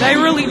shit, man. They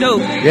really do.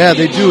 Yeah,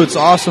 they do. It's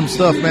awesome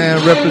stuff,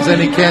 man.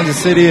 Representing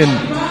Kansas City, and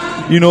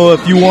you know,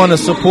 if you want to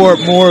support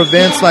more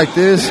events like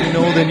this, you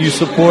know, then you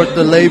support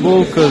the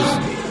label because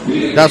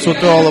that's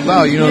what they're all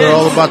about. You know, They're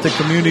all about the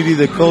community,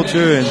 the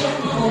culture, and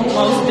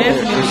most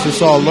definitely. It's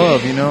just all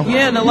love, you know.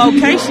 Yeah, the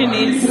location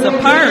is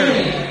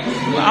superb.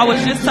 I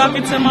was just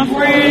talking to my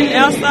friend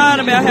outside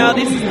about how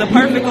this is the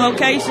perfect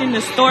location, the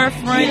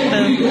storefront,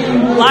 the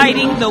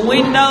lighting, the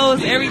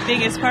windows,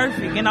 everything is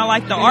perfect. And I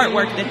like the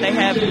artwork that they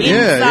have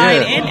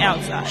inside and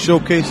outside.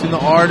 Showcasing the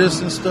artists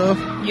and stuff.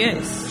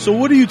 Yes. So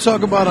what do you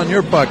talk about on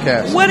your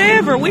podcast?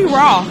 Whatever. We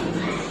raw.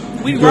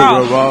 We you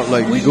raw. Go raw.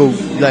 Like, we go,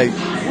 like...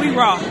 We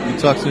raw. You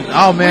talk to...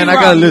 Oh, man, I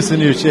got to listen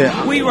to your shit.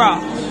 We raw.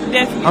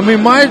 Definitely. I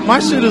mean, my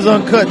shit is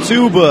uncut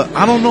too, but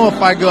I don't know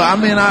if I go. I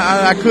mean,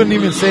 I couldn't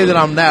even say that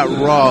I'm that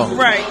raw.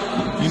 Right.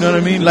 You know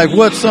what I mean? Like,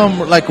 what's a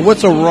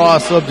raw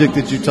subject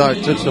that you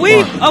touched upon?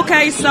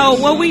 Okay, so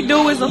what we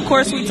do is, of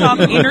course, we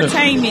talk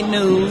entertainment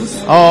news.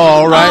 Oh,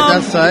 all right,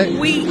 that's tight.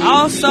 We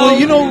also, well,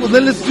 you know,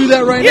 then let's do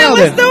that right now.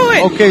 Yeah, let's do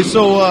it. Okay,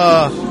 so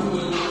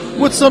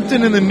what's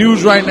something in the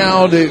news right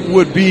now that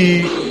would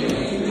be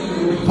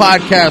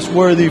podcast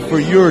worthy for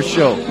your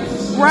show?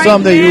 Right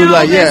something now, you were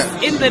like,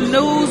 yeah. In the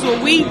news,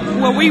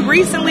 what we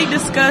recently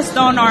discussed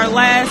on our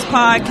last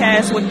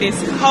podcast with this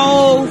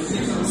whole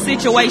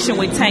situation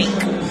with Tank.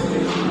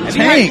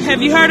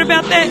 Have you heard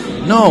about that?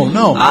 No.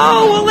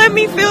 Oh, well, let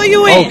me fill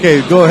you in.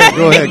 Okay, go ahead.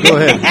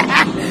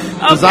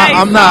 Because okay,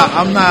 I'm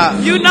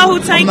not. You know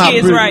who Tank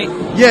is, right?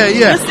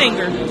 Yeah. The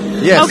singer.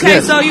 Yes. Okay,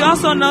 yes. so you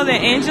also know that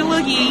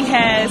Angela Yee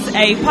has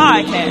a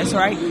podcast,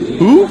 right?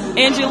 Who?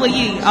 Angela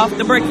Yee off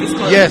The Breakfast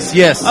Club.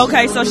 Yes.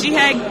 Okay, so she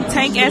had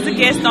Tank as a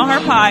guest on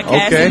her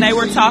podcast, and they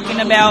were talking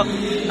about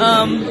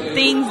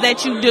things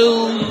that you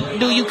do.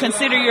 Do you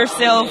consider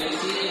yourself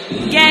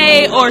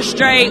gay or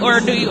straight, or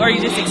are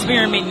you just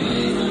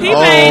experimenting? He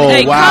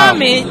made a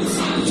comment.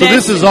 So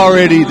this is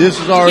already. Yes,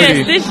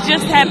 this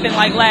just happened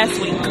like last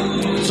week.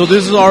 So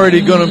this is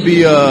already going to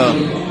be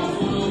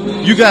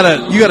you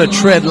gotta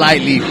tread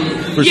lightly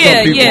for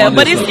some people. Yeah, on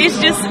but this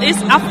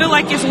it's I feel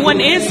like it's one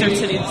answer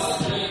to this.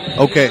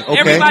 Okay.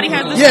 Everybody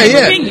has the same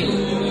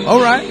opinion. All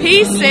right.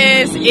 He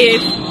says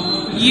if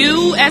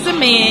you as a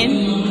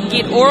man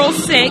get oral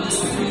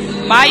sex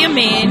by a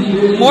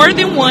man more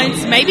than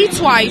once, maybe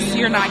twice,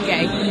 you're not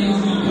gay.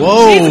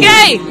 Whoa. He's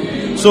gay.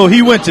 So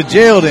he went to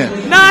jail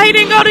then? Nah, he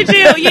didn't go to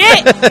jail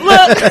yet.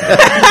 Look.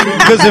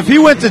 Because if he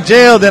went to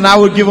jail, then I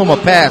would give him a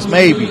pass,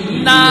 maybe.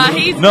 Nah,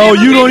 he's no.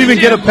 You don't even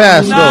get a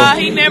pass, nah, though.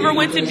 He never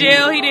went to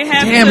jail. He didn't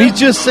have. Damn, he's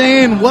just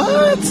saying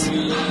what?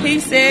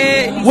 He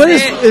said.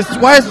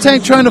 Why is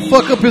Tank trying to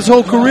fuck up his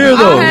whole career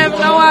though? I have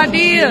no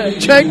idea.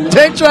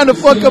 Tank trying to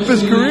fuck up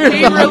his career.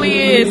 He really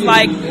is.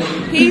 Like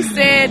he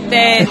said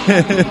that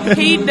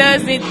he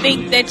doesn't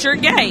think that you're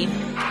gay.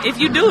 If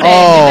you do that,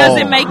 it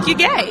doesn't make you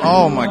gay.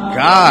 Oh my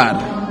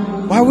God!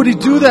 Why would he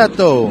do that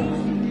though?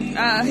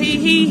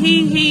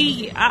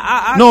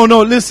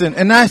 No, listen,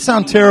 and I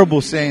sound terrible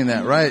saying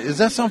that, right? Does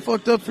that sound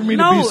fucked up for me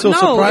to be so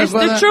surprised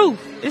by that? It's the truth.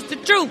 It's the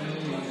truth.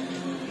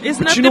 It's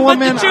but nothing you know what, but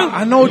man? the truth.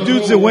 I know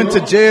dudes that went to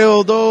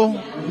jail, though,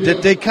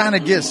 that they kind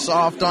of get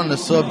soft on the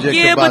subject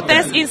yeah, about but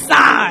that's that.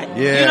 inside.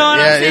 Yeah, you know what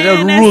I'm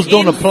saying? The rules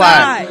don't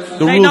apply.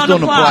 The rules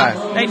don't apply.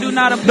 They do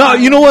not apply. No,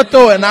 you know what,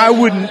 though? And I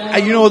wouldn't,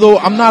 you know, though,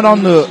 I'm not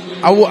on the...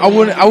 I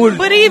would.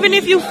 But even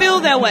if you feel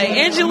that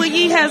way, Angela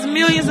Yee has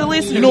millions of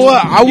listeners. You know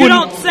what? You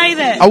don't say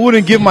that. I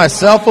wouldn't give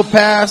myself a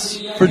pass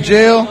for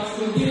jail.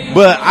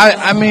 But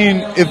I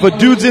mean, if a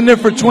dude's in there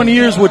for 20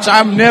 years, which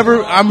I'm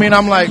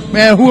like,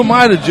 man, who am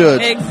I to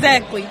judge?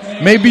 Exactly.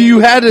 Maybe you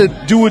had to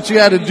do what you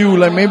had to do.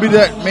 Like maybe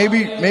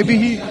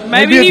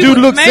a dude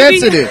looks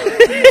sensitive.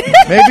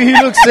 Maybe he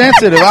looks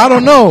sensitive. I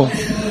don't know.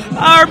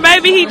 Or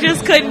maybe he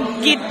just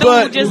couldn't get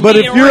through. But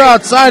if you're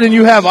outside and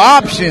you have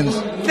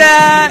options,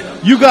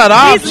 you got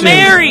options. He's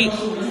married.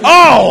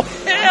 Oh,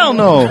 hell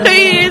no.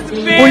 He is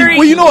married. very.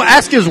 Well,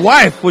 ask his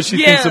wife what she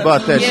thinks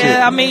about that shit.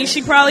 Yeah, I mean,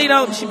 she probably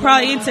don't. She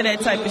probably into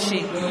that type of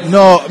shit.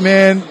 No,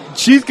 man,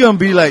 she's gonna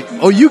be like,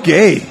 "Oh, you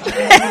gay?"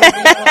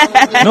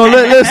 No,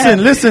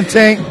 listen,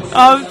 Tank.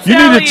 You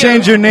need to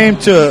change your name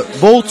to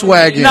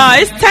Volkswagen. No,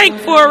 it's Tank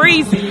for a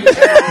reason.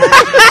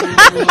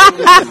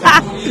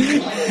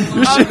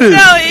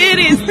 It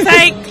is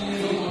Tank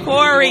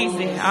for a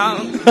reason.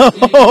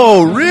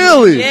 Oh,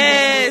 really?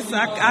 Yes,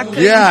 I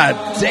couldn't.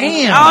 God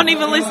damn. I don't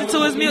even listen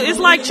to his music. It's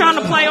like trying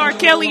to play R.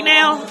 Kelly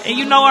now,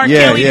 and R.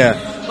 Kelly.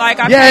 Yeah. Like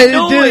I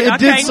can't do it. I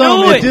can't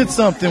do it. It did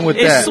something with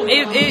that.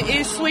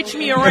 It switched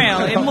me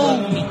around. It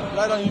moved me.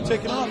 Right on, you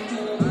taking off?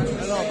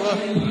 Right on, bro.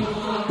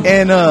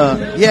 And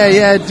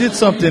it did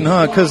something,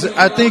 huh? Because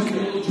I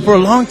think for a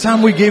long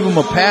time we gave him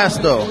a pass,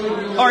 though.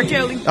 R.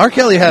 Kelly. R.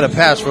 Kelly had a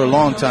pass for a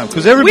long time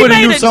because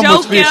everybody knew something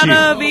was fishy.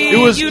 It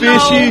was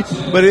fishy,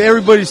 but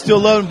everybody still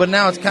loved him. But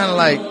now it's kind of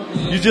like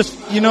you just,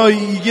 you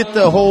get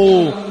the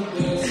whole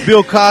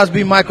Bill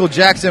Cosby, Michael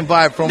Jackson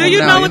vibe from him now. Do you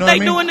know what they I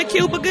mean? doing to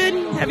Cuba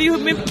Gooding? Have you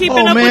been keeping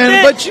up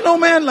man, with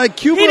that? But like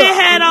Cuba. He done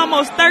had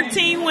almost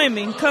 13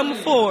 women come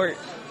forward.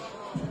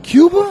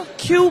 Cuba?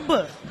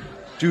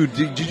 Dude,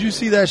 did you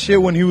see that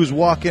shit when he was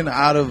walking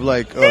out of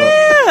like?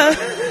 Yeah.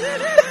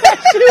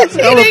 It was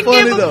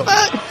funny though.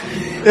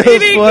 It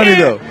was funny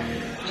though.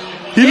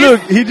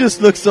 He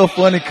just looked so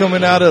funny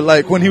coming out of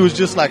like when he was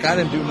just like I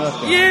didn't do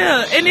nothing.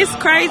 Yeah, and it's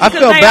crazy. I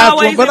felt bad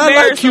for him, but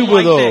I like Cuba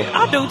like though. That.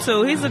 I do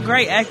too. He's a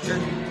great actor.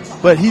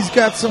 But he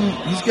got some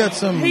He got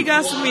some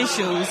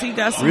issues.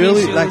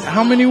 Really? Issues. Like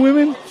how many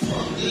women?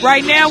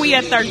 Right now we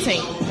at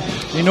 13.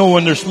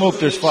 When there's smoke,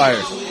 there's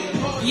fire.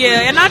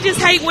 Yeah, and I just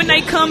hate when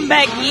they come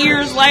back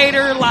years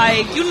later.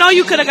 Like,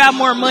 you could have got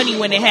more money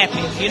when it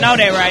happened. You know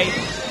that, right?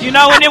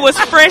 When it was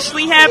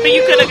freshly happened,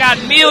 you could have got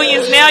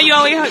millions. Now you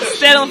only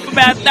settling for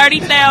about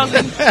 30,000,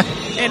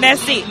 and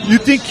that's it. You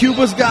think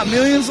Cuba's got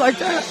millions like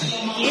that?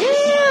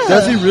 Yeah.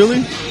 Does he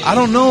really? I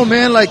don't know,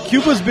 man. Like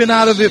Cuba's been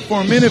out of it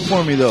for a minute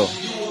for me though.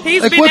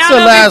 He's like, been what's out the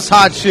of last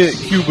hot shit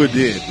Cuba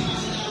did?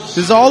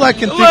 Because all I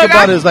can think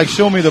about is like,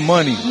 show me the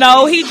money.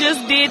 No, he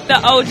just did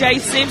the O.J.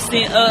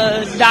 Simpson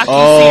docuseries.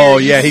 Oh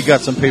yeah, he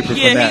got some paper for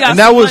that, and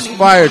that was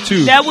fire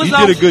too. That was he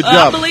did a good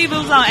job. I believe it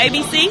was on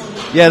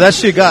ABC. Yeah, that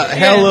shit got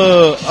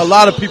hella. A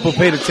lot of people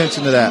paid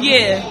attention to that.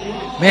 Yeah,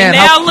 man. And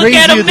now how look crazy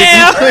at him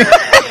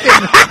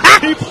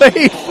now. He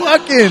played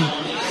fucking.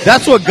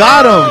 That's what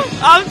got him.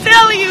 I'm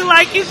telling you,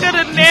 like you could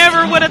have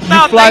never would have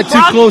thought. You fly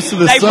too close to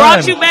the sun. They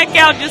brought you back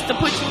out just to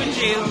put you in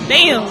jail.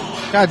 Damn.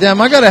 God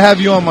damn, I gotta have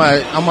you on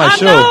my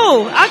show. I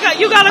know.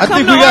 You gotta come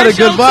think to we got our a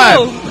good show vibe.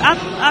 too.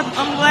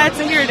 I'm glad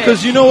to hear that.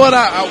 Because you know what,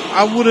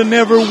 I would have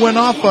never went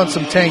off on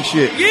some Tank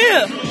shit.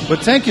 Yeah.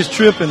 But Tank is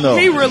tripping though.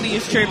 He really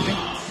is tripping.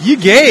 You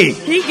gay?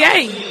 He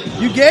gay.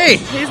 You gay?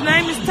 His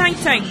name is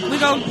Tank. We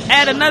gonna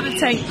add another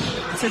Tank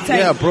to Tank.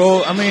 Yeah,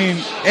 bro. I mean,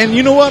 and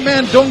you know what,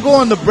 man? Don't go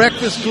on the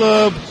Breakfast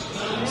Club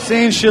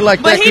saying shit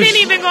like that. But he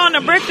didn't even go on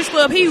the Breakfast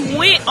Club. He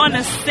went on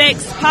a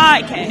sex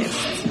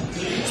podcast.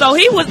 So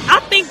I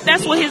think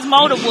that's what his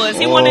motive was.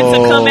 He wanted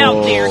to come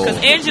out there because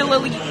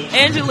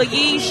Angela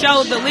Yee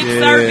showed the lip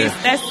service.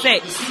 That's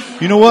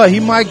sex. You know what? He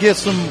might get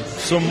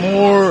some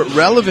more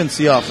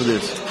relevancy off of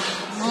this.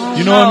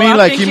 You know what I mean?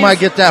 Like he might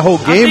get that whole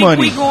gay money.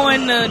 We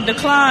going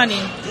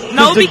declining.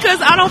 No,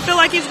 because I don't feel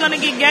like he's going to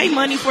get gay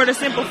money for the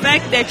simple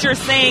fact that you're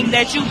saying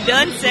that you've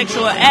done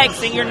sexual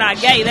acts and you're not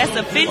gay. That's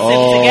offensive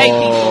to gay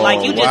people.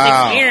 Like you just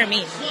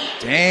experiment.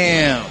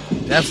 Damn,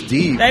 that's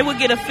deep. They would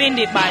get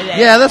offended by that.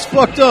 Yeah, that's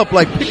fucked up.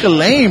 Like, pick a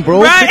lane,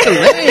 bro. Right? Pick a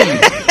lane.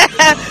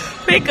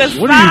 Pick a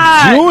side. What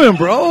are you doing,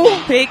 bro?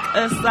 Pick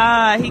a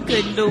side. He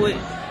couldn't do it.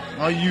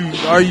 Are you,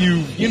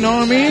 you know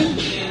what I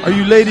mean? Are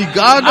you Lady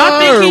Gaga? I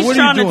think he's or what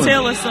trying are you to doing?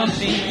 tell us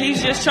something.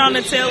 He's just trying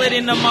to tell it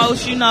in the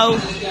most,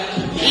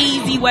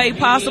 easy way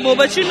possible.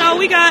 But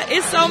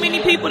it's so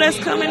many people that's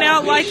coming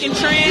out liking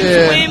trans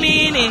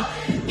women and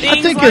things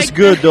I think like it's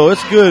good though.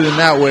 It's good in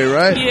that way,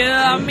 right?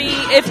 Yeah, I mean,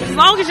 as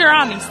long as you're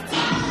honest.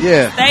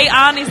 Yeah. Stay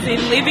honest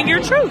and living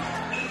your truth.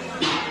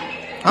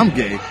 I'm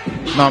gay.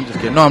 No, I'm just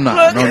kidding. No, I'm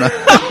not. No, I'm not.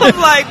 I'm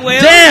like,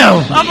 well.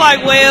 Damn. I'm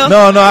like, well.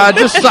 No, I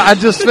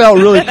just felt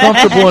really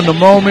comfortable in the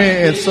moment,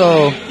 and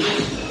so.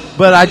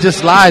 But I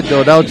just lied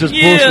though. That was just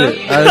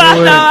bullshit.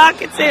 I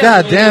can tell.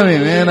 God damn it,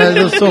 man! That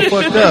was so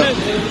fucked up.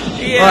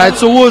 Yeah. All right,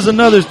 so what was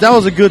another? That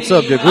was a good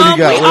subject. What do you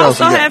got? We What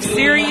else also you got? have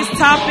serious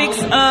topics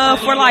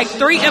for like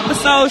 3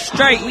 episodes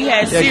straight. We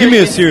had serious. Give me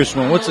a serious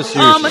one. What's a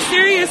serious one? A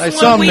serious like one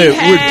something that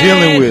we're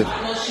dealing with.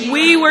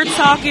 We were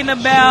talking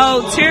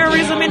about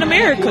terrorism in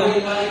America.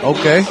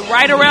 Okay.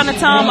 Right around the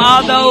time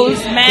all those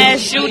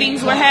mass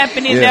shootings were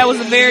happening, that was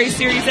a very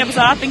serious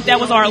episode. I think that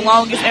was our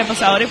longest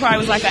episode. It probably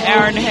was like an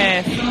hour and a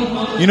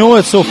half. You know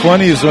what's so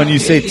funny is when you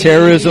say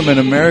terrorism in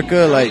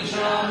America, like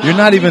you're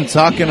not even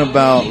talking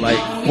about like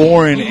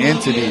foreign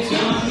entities. You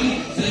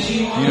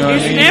know what I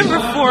mean? Never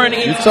foreign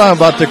entities. You're talking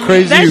about the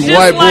crazy That's just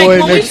white like boy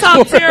when next we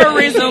talk door.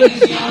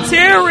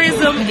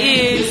 terrorism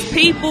is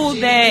people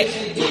that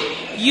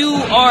you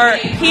are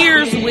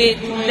peers with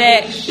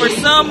that for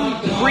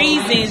some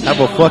reason have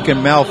a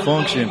fucking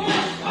malfunction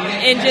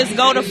and just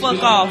go the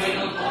fuck off.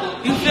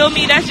 You feel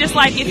me? That's just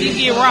like if you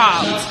get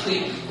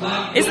robbed.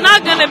 It's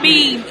not going to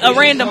be a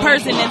random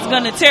person that's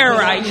going to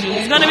terrorize you.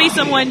 It's going to be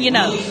someone you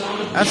know.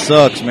 That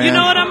sucks, man. You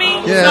know what I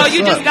mean? Yeah, so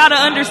you just got to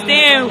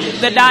understand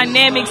the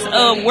dynamics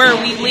of where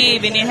we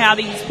live and then how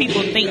these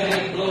people think.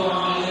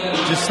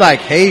 Just like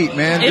hate,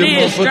 man. It Them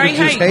is straight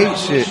motherfuckers just hate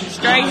shit.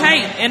 Straight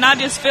hate. And I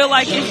just feel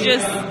like it's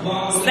just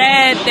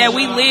sad that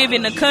we live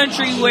in a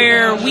country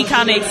where we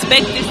kind of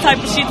expect this type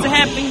of shit to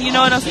happen. You know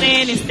what I'm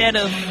saying? Instead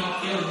of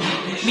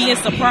being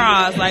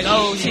surprised, like,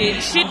 oh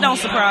shit don't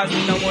surprise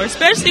me no more.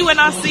 Especially when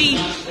I see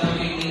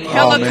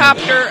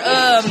helicopter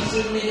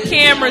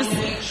cameras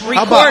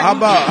recording.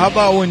 How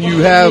about when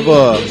you have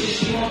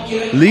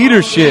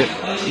leadership,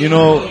 you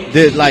know,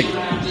 that like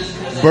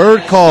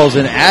bird calls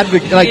and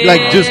advocate,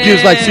 like just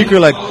gives like secret,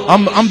 like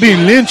I'm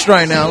being lynched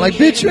right now. Like,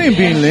 bitch, you ain't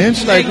being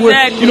lynched. Like,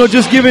 exactly. you know,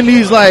 just giving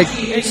these like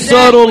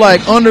subtle,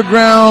 like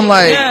underground,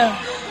 like. Yeah.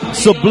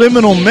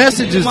 Subliminal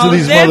messages to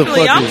these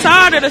motherfuckers. I'm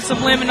tired of the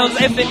subliminals,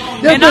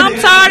 and I'm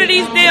tired of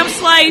these damn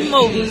slave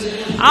movies.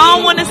 I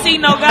don't want to see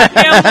no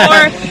goddamn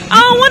war.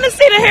 I don't want to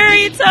see the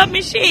Harriet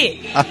Tubman shit.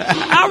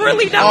 I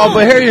really don't. Oh,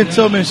 but Harriet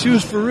Tubman, she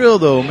was for real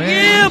though, man.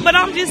 Yeah, but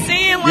I'm just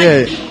saying,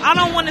 like, I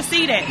don't want to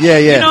see that. Yeah.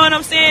 You know what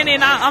I'm saying?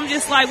 And I'm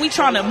just like, we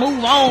trying to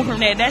move on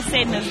from that. That's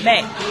setting us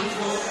back.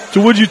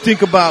 So what do you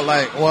think about,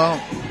 like, well,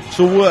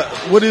 so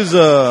what is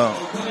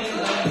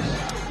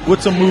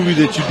what's a movie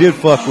that you did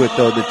fuck with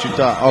though that you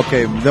thought,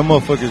 okay, them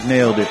motherfuckers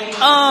nailed it?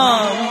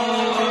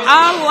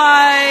 I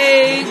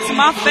liked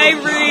my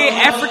favorite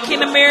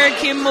African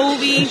American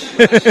movie.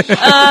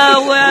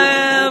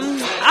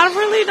 I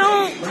really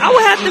don't. I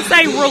would have to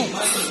say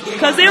Roots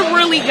because it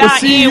really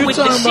got in with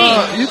the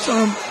shit. You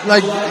talking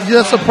like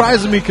that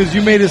surprised me because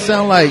you made it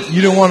sound like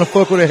you didn't want to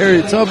fuck with a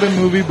Harriet Tubman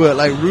movie, but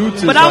like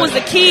Roots. But I was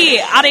a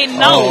kid. I didn't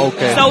know. Oh,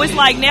 okay. So it's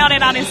like now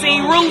that I done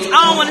seen Roots,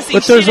 I don't want to see.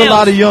 But there's shit a else.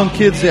 lot of young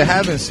kids that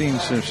haven't seen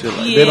some shit.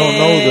 Like, they don't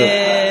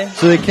know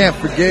so they can't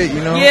forget.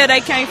 You know. Yeah,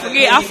 they can't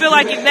forget. I feel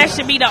like that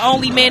should be the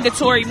only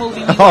mandatory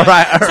movie. All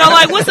right. So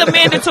like, what's a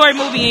mandatory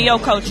movie in your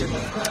culture?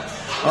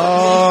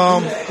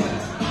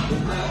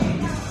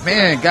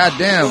 Man,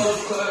 goddamn,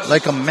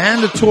 like a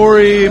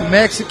mandatory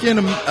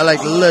Mexican,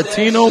 like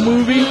Latino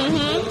movie.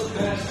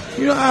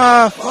 Mm-hmm. You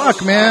know,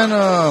 fuck, man.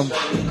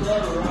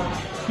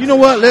 You know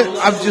what?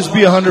 I'll just be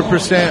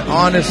 100%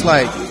 honest.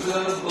 Like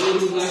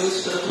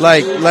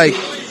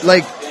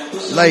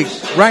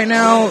right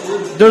now,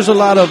 there's a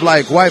lot of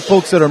like white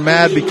folks that are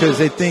mad because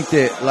they think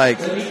that like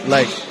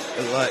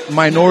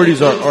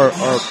minorities are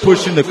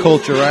pushing the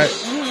culture, right?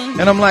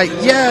 And I'm like,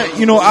 yeah,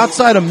 you know,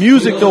 outside of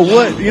music though,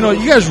 what, you know,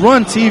 you guys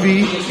run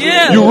TV,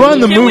 you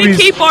run the movies,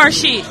 we keep our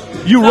shit.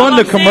 You run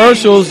the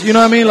commercials, you know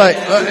what I mean? Like,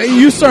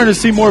 you starting to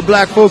see more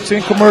black folks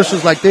in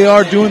commercials, like they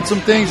are doing some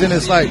things, and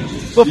it's like,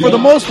 but for the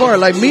most part,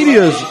 like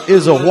media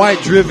is a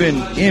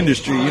white-driven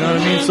industry, you know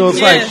what I mean? So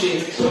it's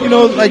like, you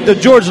know, like the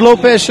George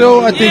Lopez show,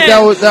 I think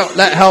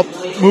that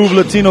helped move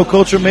Latino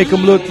culture, make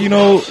them look, you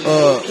know,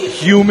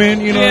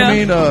 human, you know what I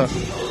mean?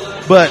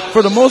 But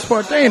for the most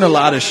part, there ain't a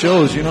lot of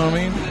shows, you know what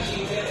I mean?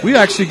 We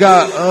actually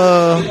got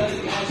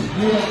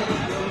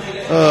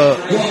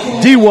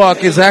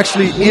D-Walk is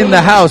actually in the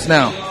house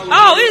now.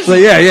 Oh, is so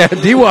yeah,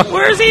 D-Walk.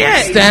 Where is he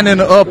at? Standing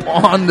up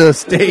on the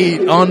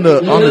stage, on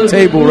the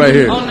table right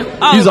here.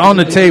 He's on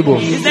the table.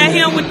 Is that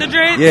him with the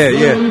dreads?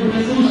 Yeah.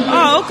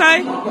 Oh,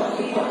 okay.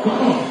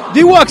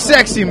 D-Walk's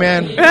sexy,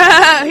 man.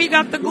 He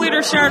got the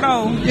glitter shirt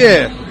on.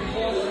 Yeah.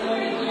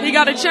 He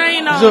got a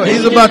chain on. So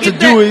he's about to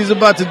do it. He's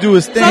about to do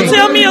his thing. So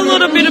tell me a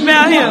little bit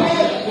about him.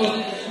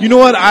 You know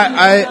what?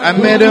 I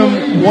met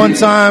him one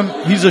time.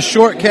 He's a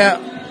short cat.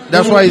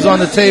 That's why he's on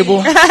the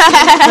table.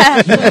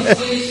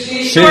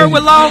 Short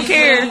with long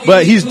hair.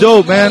 But he's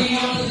dope, man.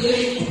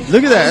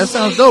 Look at that. That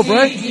sounds dope,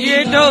 right?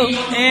 Yeah, dope.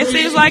 And it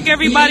seems like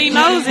everybody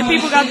knows that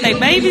people got their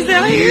babies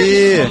out here.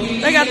 Yeah.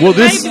 They got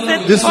babies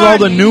at the this is all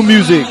the new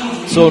music,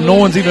 so no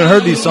one's even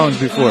heard these songs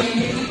before.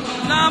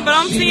 Nah, but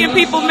I'm seeing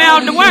people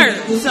mouth the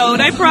word. So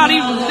they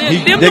probably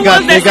They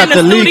got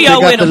the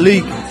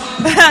leak.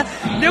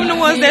 Them the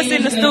ones that's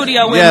in the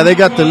studio with they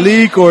got the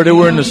leak or they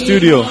were in the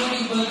studio.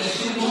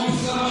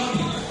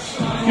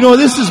 You know,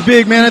 this is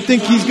big, man. I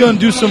think he's going to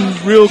do some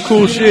real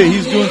cool shit.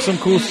 He's doing some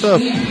cool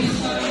stuff.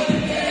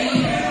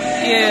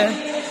 Yeah.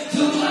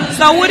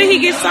 So what did he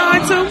get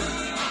signed to?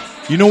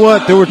 You know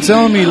what? They were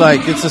telling me,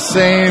 like, it's the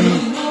same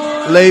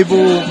label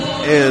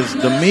as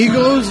the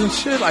Migos and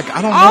shit. Like,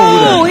 I don't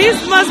know. Oh, he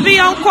must be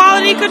on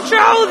Quality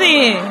Control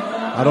then.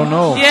 I don't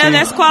know. Yeah,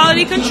 that's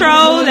Quality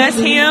Control. That's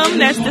him.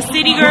 That's the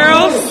City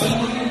Girls.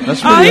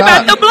 That's really he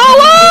hot. about to blow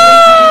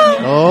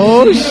up.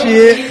 Oh,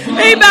 shit.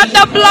 He about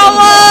to blow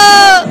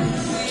up.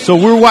 So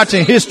we're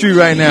watching history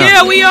right now.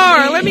 Yeah, we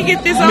are. Let me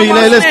get this on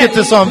let's get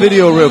this on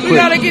video real quick. We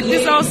gotta get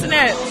this on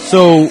Snap.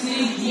 So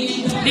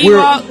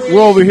we're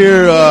over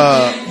here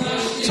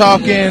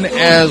talking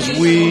as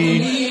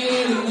we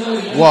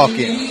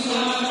walking.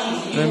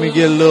 Let me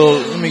get a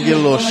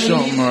little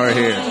something right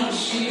here.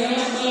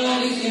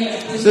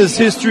 It says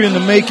history in the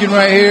making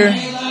right here.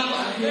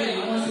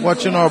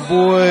 Watching our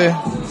boy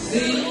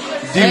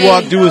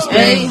D-Walk do his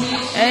thing.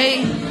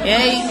 Hey.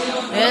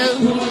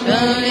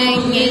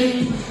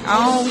 I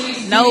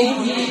don't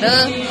know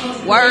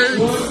the words.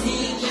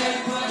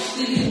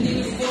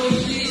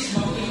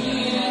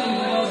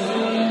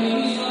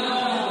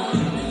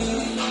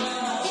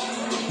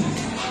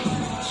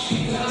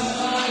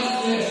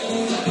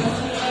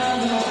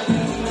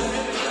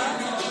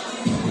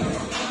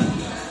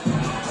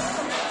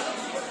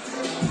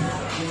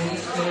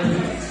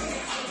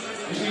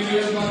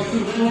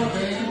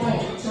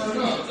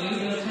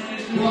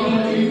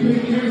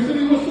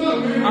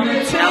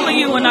 I'm telling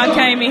you, when I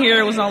came in here,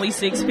 it was only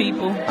 6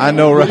 people. I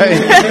know, right?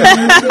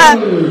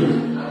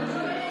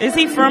 Is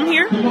he from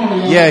here?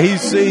 Yeah, he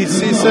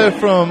said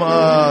from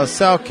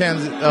South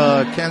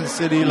Kansas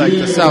City, like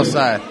the South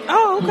Side.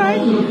 Oh, okay.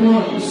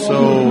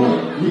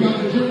 So.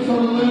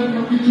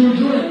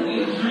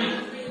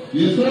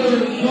 Yes,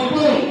 sir.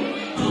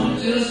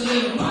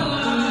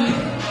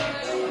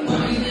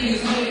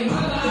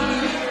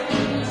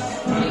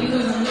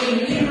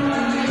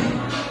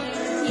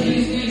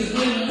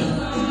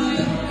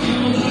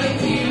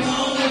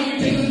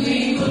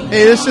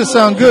 Hey, this should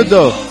sound good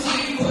though.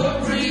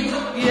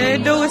 Yeah,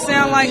 it do. It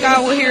sound like I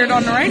would hear it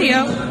on the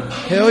radio.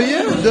 Hell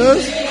yeah, it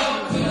does.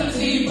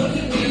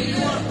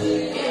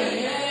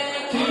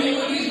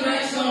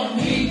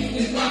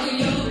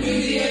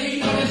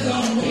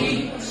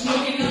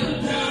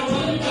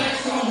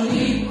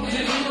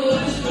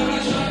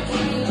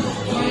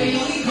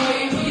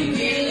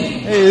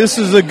 Hey, this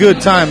is a good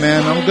time,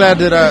 man. I'm glad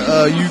that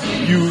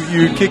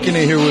you're kicking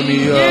it here with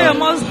me. Yeah,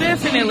 most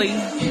definitely.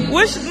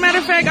 Which, matter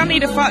of fact, I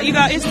need to follow. You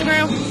got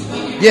Instagram?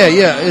 Yeah,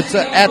 it's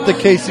at the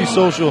KC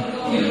Social.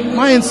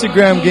 My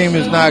Instagram game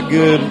is not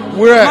good.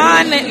 We're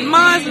at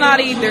mine's not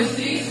either.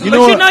 You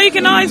know you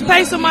can always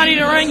pay somebody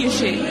to run your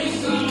shit.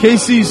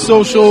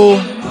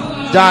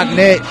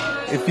 KCSocial.net.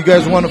 If you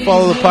guys want to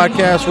follow the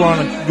podcast, we're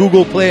on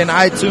Google Play and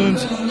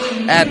iTunes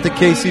at the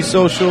KC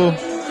Social.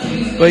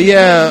 But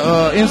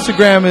yeah,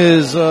 Instagram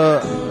is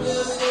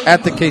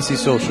at the KC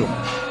Social.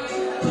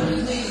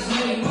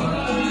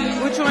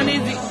 Which one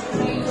is it?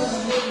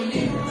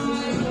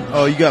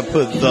 Oh, you got to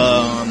put the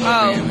on the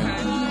okay.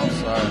 I'm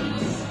sorry.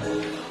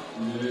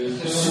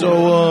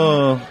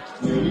 So,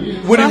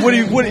 what do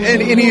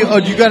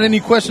you got any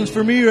questions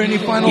for me or any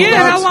final thoughts?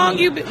 Yeah, how long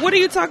what do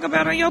you talk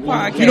about on your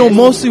podcast? You know,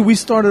 mostly we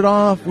started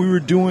off, we were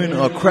doing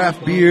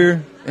craft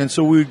beer, and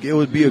so it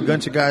would be a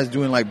bunch of guys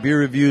doing like beer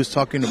reviews,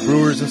 talking to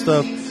brewers and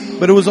stuff.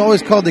 But it was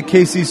always called the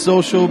KC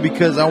Social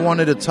because I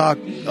wanted to talk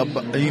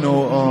about,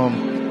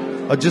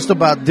 just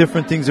about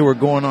different things that were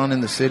going on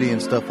in the city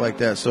and stuff like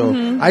that. So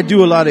I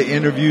do a lot of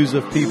interviews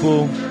of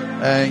people.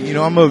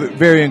 I'm a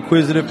very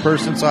inquisitive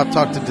person, so I've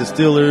talked to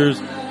distillers,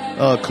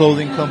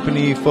 clothing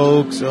company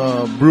folks,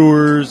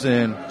 brewers,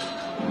 and,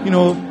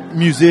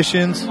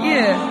 musicians.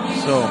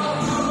 Yeah. So.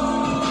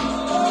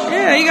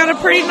 Yeah, you got a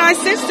pretty nice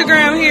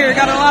Instagram here.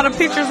 Got a lot of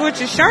pictures with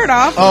your shirt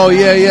off. Oh,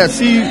 yeah.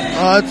 See,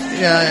 yeah.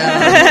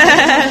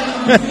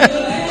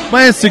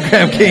 My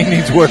Instagram game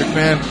needs work,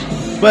 man.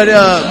 But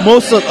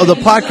most of the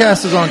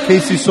podcast is on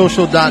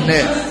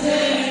KCSocial.net.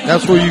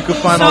 That's where you can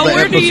find all the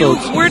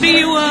episodes. Where do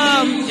you,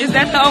 is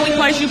that the only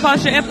place you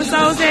post your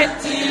episodes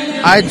at?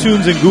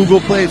 iTunes and Google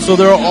Play. So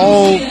they're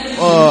all,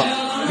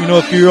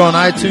 if you're on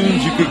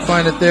iTunes, you can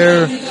find it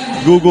there.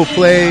 Google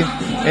Play.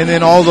 And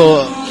then all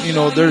the,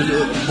 there's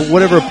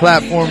whatever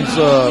platforms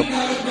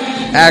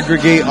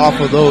aggregate off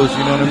of those, you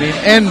know what I mean?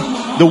 And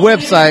the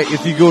website,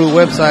 if you go to the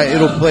website,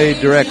 it'll play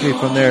directly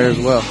from there as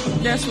well.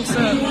 That's what's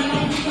up.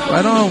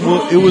 Right on.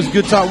 Well, it was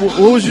good talk. What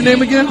was your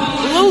name again?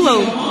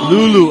 Lulu.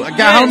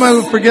 How am I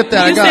going to forget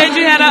that? You said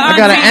you had an auntie. I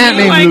got an aunt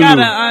named Lulu. You ain't got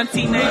an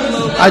auntie named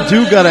Lulu. I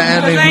do got an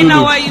aunt named Lulu. Ain't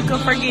no way you can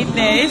forget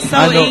that. It's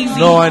so easy.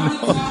 No, I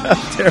know.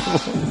 That's terrible.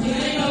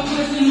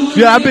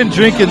 Yeah, I've been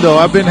drinking though.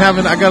 I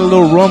got a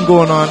little rum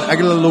going on. I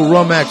got a little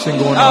rum action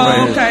going on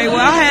right here. Okay. Well,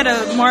 I had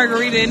a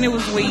margarita and it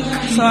was weak,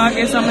 so I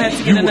guess I'm gonna have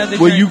to get another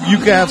drink. Well, you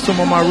can have some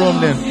of my rum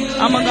then.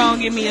 I'm gonna go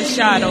and give me a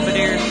shot over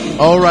there.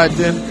 All right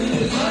then.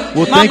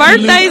 Well, my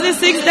birthday's in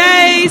 6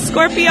 days.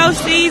 Scorpio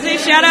season.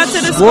 Shout out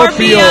to the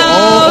Scorpios.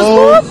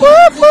 Oh. Whoop,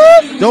 whoop,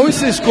 whoop. They always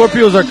say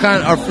Scorpios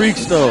are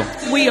freaks though.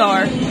 We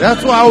are.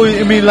 That's why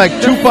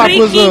Tupac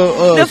was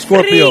a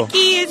Scorpio.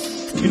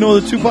 Freakiest. You know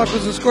that Tupac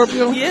was a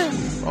Scorpio? Yeah.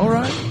 All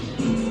right.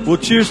 Well,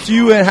 cheers to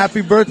you and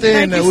happy birthday.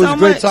 Thank and you it was so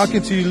great much.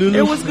 Talking to you, Lulu.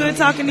 It was good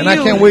talking to you. And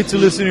I can't wait to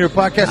listen to your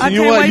podcast. And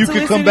you know what? You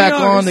can come back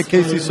on the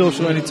KC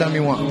Social anytime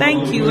you want.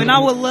 Thank you. And I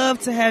would love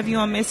to have you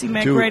on Messy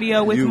Mac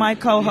Radio with my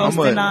co-host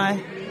and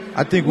I.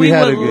 I think we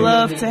had a good. We would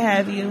love to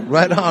have you.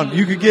 Right on.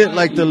 You could get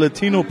like the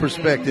Latino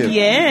perspective.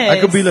 Yes.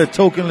 I could be the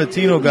token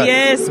Latino guy.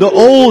 Yes. The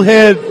old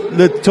head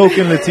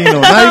token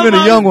Latino. Not even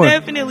a young one.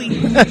 Definitely.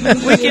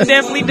 We can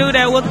definitely do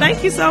that. Well,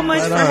 thank you so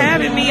much for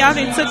having me. I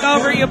done took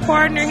over your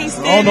partner. He's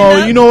standing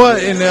up. You know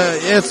what? And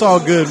it's all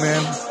good,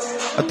 man.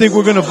 I think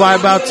we're going to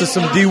vibe out to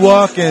some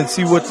D-Walk and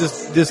see what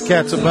this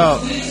cat's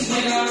about.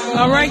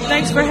 All right.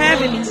 Thanks for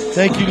having me.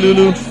 Thank you,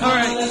 Lulu. All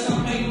right.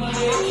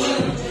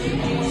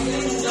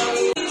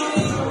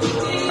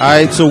 All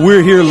right, so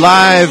we're here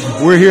live.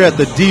 We're here at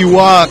the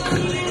D-Walk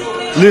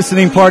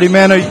listening party,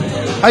 man.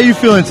 How you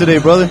feeling today,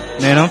 brother?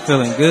 Man, I'm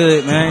feeling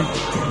good, man.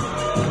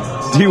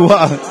 D-Wop,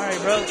 All right,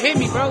 bro. Hit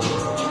me, bro.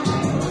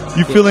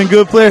 you feeling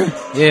good, player?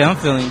 Yeah, I'm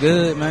feeling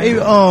good, man.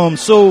 Hey,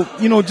 so,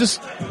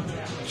 just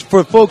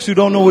for folks who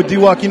don't know what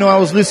D-Wop, I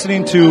was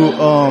listening to,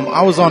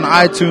 I was on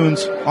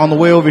iTunes on the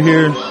way over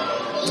here.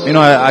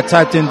 I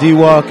typed in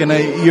D-Wop and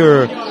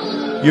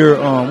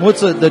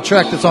what's the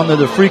track that's on there,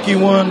 the freaky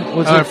one?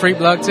 What's it? Freak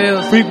Block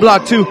Tales. Freak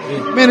Block 2.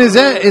 Yeah. Man, is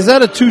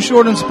that a Too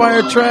Short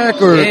inspired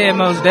track or? Yeah,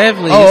 most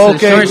definitely. Oh,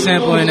 it's okay. a short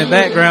sample in the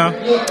background.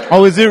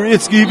 Oh,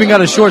 it's even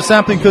got a short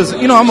sampling? Because,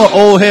 I'm an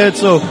old head,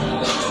 so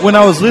when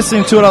I was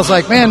listening to it, I was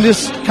like, man,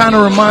 this kind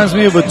of reminds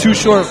me of a Too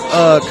Short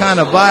kind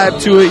of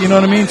vibe to it, you know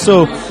what I mean?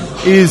 So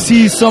is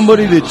he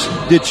somebody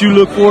that you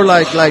look for,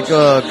 like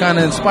kind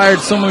of inspired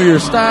some of your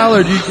style,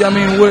 or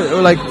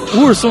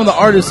who are some of the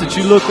artists that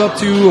you look up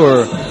to,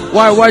 or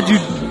why'd you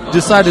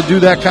decide to do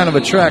that kind of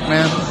a track,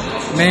 man?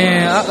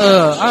 Man,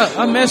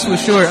 I mess with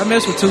Short. I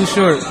mess with Too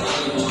Short.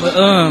 But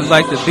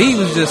like the beat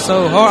was just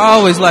so hard. I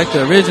always like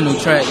the original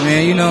track,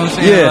 man. You know what I'm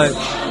saying? Yeah. Like,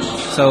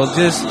 so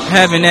just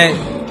having that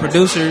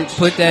producer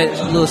put that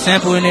little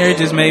sample in there, it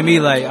just made me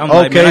like, I'm okay.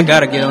 like, man, I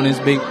gotta get on this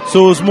beat.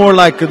 So it's more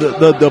like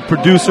the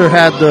producer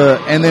had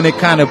and then it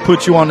kind of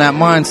put you on that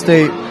mind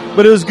state.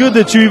 But it was good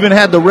that you even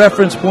had the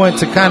reference point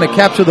to kind of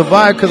capture the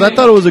vibe, because I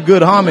thought it was a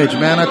good homage,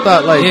 man. I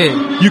thought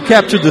you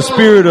captured the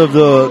spirit of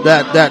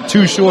that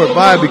Too Short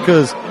vibe,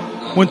 because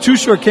when Too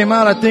Short came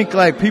out, I think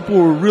like people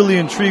were really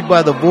intrigued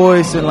by the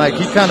voice, and like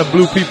he kind of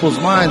blew people's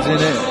minds in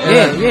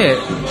it. Yeah.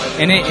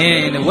 And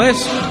in the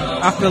West,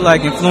 I feel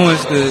like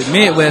influenced the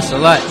Midwest a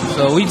lot.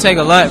 So we take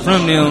a lot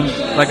from them,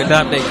 like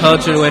adopt their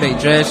culture, the way they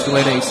dress, the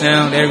way they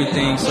sound,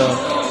 everything. So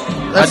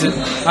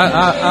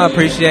I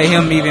appreciate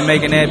him even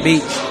making that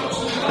beat.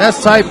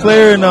 That's tight,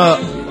 player. And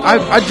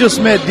I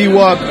just met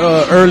D-Wop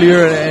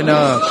earlier, and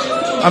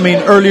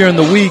earlier in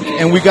the week,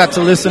 and we got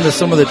to listen to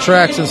some of the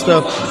tracks and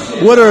stuff.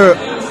 Where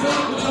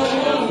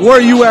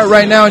are you at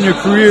right now in your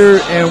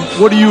career, and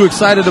what are you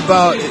excited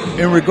about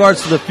in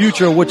regards to the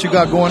future of what you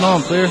got going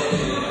on, player?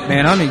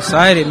 Man, I'm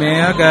excited,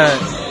 man.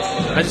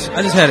 I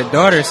just had a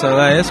daughter, so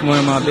that's one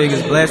of my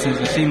biggest blessings,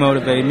 and she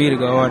motivated me to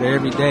go harder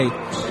every day.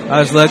 I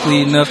was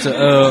lucky enough to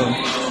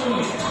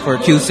for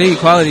QC,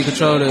 quality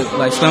control, to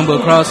stumble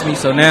across me.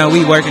 So now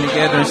we working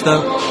together and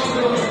stuff.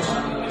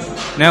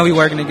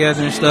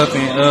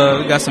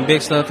 And we got some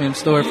big stuff in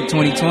store for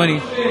 2020.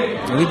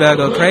 And we about to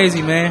go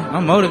crazy, man.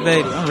 I'm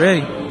motivated. I'm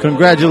ready.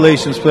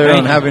 Congratulations, player,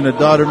 on having a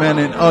daughter, man.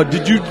 And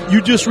did you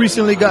just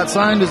recently got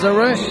signed? Is that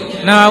right?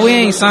 No, we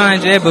ain't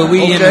signed yet, but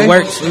we in the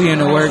works.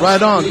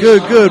 Right on.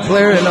 Good,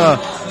 player. And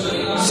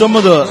some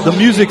of the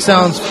music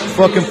sounds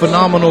fucking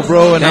phenomenal,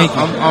 bro. And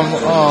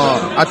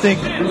I think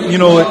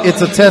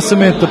it's a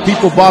testament to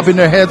people bobbing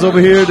their heads over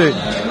here to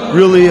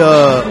really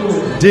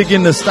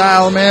digging the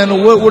style, man.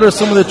 What are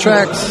some of the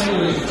tracks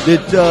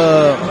that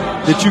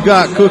you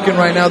got cooking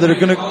right now that are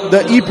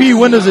the EP?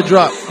 When does it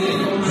drop?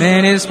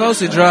 Man, it's supposed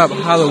to drop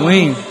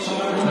Halloween,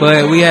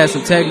 but we had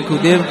some technical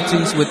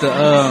difficulties with the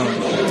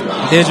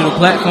digital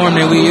platform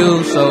that we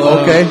use.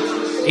 So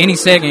any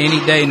second, any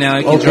day now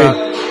it can drop.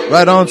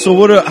 Right on. So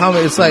how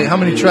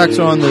many tracks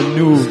are on the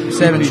new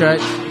 7 EP?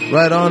 tracks.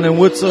 Right on. And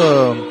what's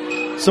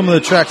some of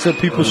the tracks that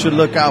people should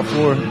look out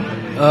for?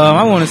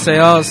 I want to say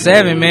all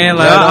 7, man.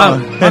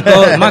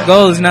 Like my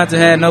goal is not to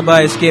have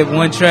nobody skip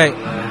one track.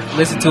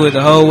 Listen to it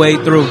the whole way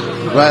through.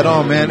 Right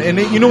on, man. And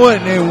you know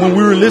what? And when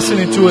we were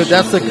listening to it,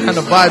 that's the kind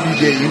of vibe you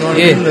get. You know what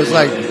I mean? There's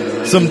like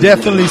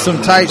definitely some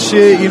tight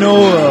shit.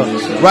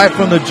 Right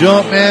from the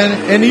jump, man.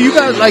 And you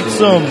got like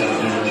some.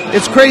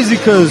 It's crazy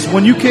because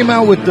when you came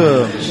out with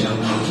that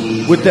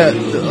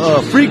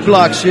Freak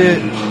Block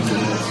shit,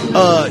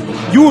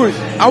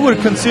 I would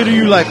consider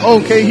you like,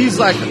 okay, he's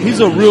a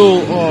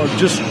real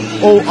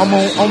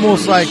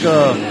almost like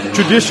a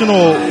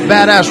traditional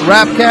badass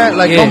rap cat,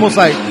 like almost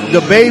like the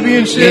Baby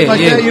and shit that,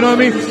 you know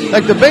what I mean?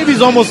 Like the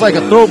Baby's almost like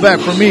a throwback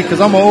for me because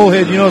I'm an old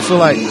head, so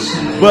like,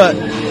 but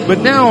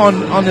now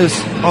on the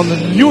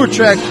newer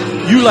track,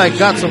 you like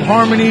got some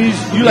harmonies,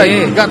 you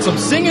like got some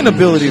singing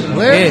ability,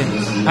 player.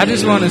 Yeah. I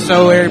just want to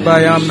show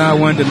everybody I'm not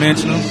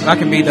one-dimensional. I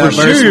can be diverse.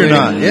 For sure you're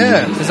not,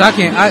 yeah. Because I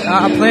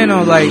plan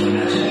on,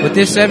 with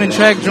this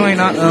 7-track joint,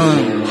 I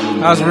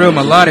was real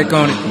melodic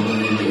on it.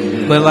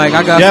 But, I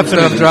got some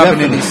stuff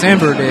dropping in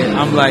December that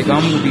I'm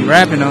going to be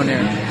rapping on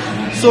there.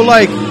 So,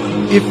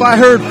 if I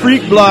heard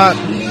Freak Block,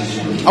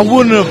 I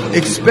wouldn't have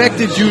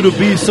expected you to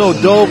be so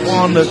dope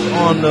on the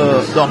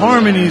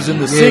harmonies and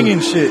the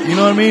singing shit, you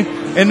know what I mean?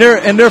 And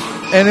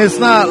it's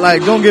not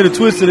don't get it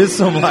twisted, it's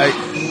some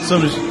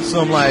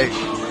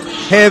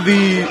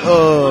heavy,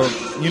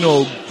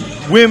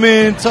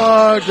 women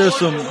talk. There's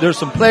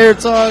some player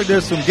talk.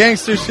 There's some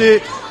gangster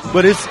shit,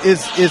 but it's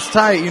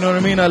tight. You know what I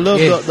mean? I love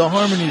the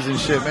harmonies and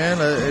shit,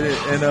 man.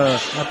 I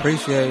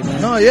appreciate it,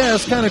 man. No, yeah,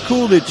 it's kind of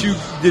cool that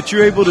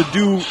you're able to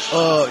do.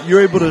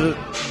 You're able to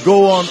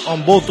go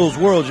on both those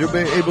worlds. You're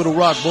able to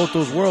rock both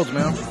those worlds,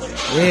 man.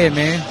 Yeah,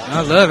 man.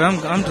 I love it.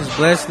 I'm just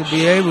blessed to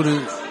be able to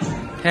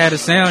have the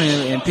sound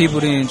and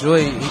people to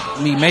enjoy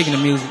me making the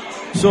music.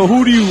 So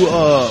who do you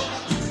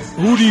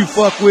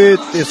fuck with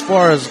as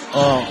far as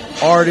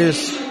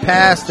artists,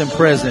 past and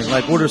present?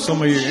 Like, what are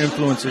some of your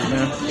influences,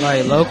 man?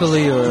 Like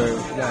locally or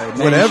like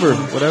Whatever.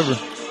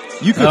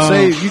 You could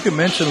say, Um, you could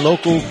mention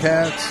local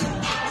cats.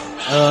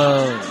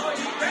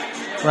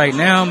 Right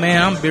now,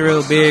 man, I'm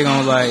real big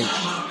on like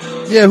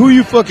Yeah, who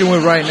you fucking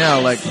with right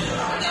now? Like,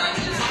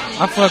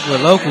 I fuck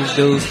with local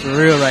dudes for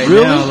real right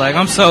Really? now. Like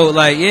I'm so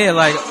like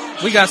like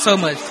we got so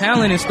much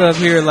talent and stuff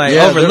here, like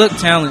Yeah, overlooked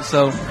talent.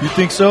 So you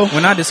think so?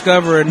 when I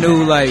discover a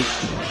new like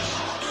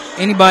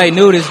anybody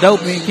new that's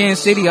dope in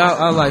Kansas City,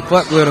 I like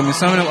fuck with them. And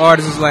some of them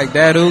artists is like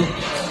Dadu,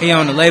 he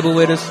on the label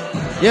with us.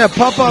 Yeah,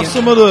 pop off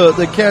some of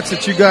the cats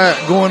that you got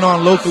going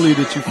on locally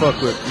that you fuck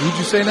with. Who'd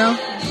you say now?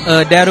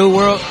 Dadu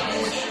World,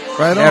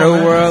 Right on, Dadu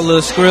man. World,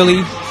 Lil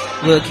Skrilly,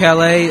 Lil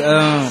Calais,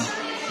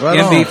 Right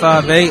on.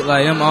 MB58,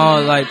 like them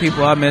all like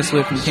people I mess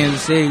with from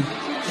Kansas City.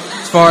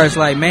 As far as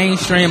like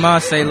mainstream, I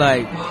say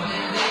like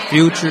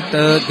Future,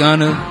 Thug,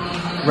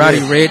 Gunna, Roddy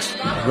Yeah. Rich.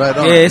 Right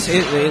on. Yeah,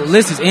 it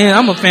listens. And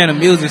I'm a fan of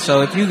music,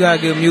 so if you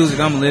got good music,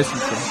 I'm gonna listen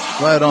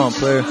to. Right on,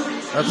 player.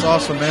 That's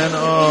awesome, man.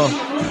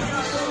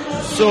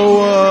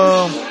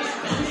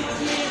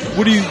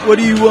 What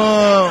do you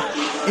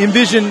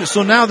envision?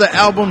 So now the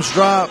album's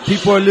dropped,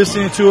 people are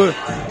listening to it.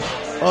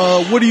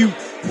 What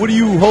do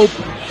you hope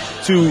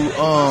to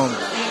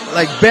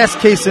like best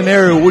case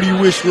scenario? What do you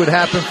wish would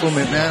happen from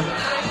it, man?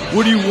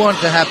 What do you want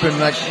to happen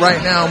like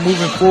right now,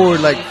 moving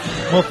forward? Like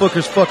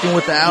motherfuckers fucking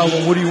with the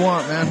album. What do you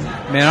want, man?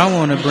 Man, I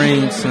want to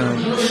bring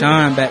some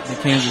shine back to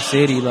Kansas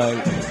City.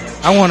 Like,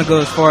 I want to go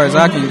as far as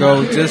I can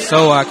go, just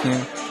so I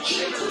can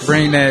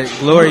bring that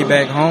glory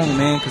back home,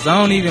 man. Because I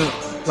don't even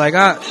like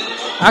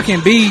I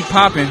can be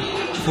popping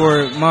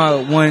for my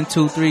 1,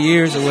 2, 3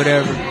 years or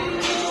whatever,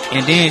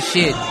 and then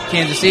shit,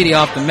 Kansas City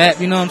off the map.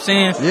 You know what I'm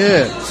saying?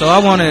 Yeah. So I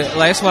want to,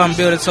 like, that's why I'm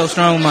building so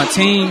strong with my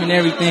team and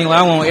everything. Like,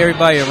 I want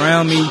everybody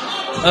around me,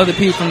 other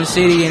people from the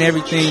city and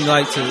everything,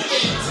 like, to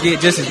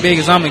get just as big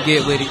as I'm gonna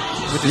get with it,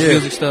 with this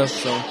music stuff.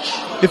 So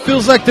it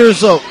feels like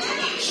there's a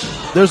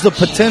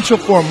potential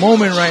for a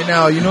moment right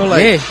now, you know,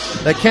 like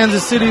like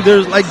Kansas City.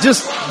 There's like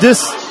just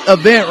this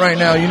event right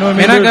now, you know what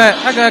I mean? Man,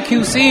 I got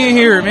QC in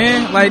here,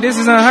 man. Like, this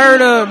is unheard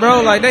of,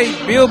 bro. Like, they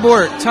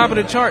Billboard top of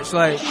the charts.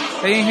 Like,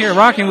 they in here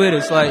rocking with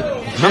us. Like,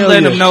 I'm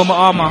letting them know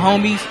all my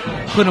homies,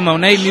 put them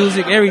on their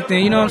music,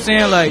 everything. You know what I'm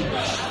saying? Like,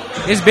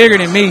 it's bigger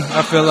than me.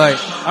 I feel like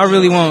I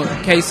really want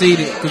KC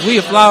to, because we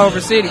a flyover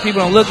city.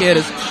 People don't look at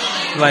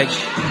us like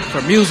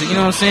for music. You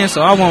know what I'm saying?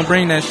 So I won't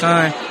bring that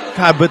shine.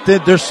 God, but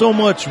there's so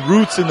much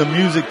roots in the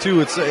music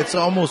too. It's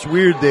almost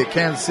weird that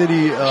Kansas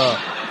City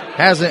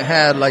hasn't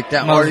had like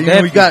that. Most You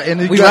know, we got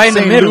we got right in the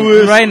St. middle,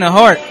 Louis. we right in the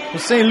heart. But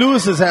St.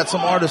 Louis has had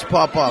some artists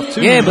pop off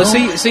too. Yeah, you but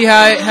know? see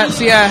how it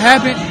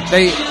happened.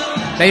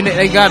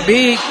 They got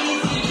big,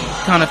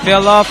 kind of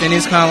fell off, and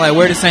it's kind of like,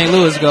 where did St.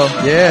 Louis go?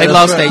 Yeah, they that's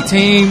lost right. their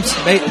teams,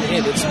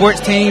 sports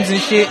teams and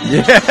shit.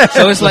 Yeah.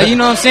 So it's like, you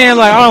know what I'm saying?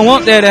 Like, I don't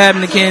want that to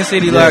happen to Kansas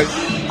City. Like,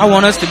 I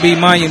want us to be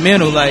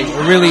monumental, like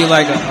really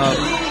like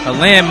a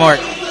landmark.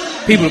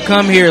 People to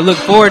come here, look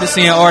forward to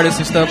seeing artists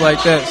and stuff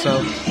like that. So,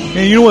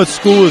 And you know what's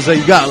cool is that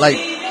you got like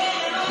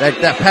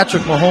that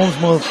Patrick Mahomes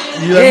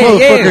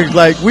motherfucker.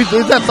 Like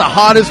that's the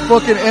hottest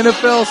fucking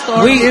NFL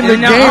star in the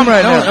game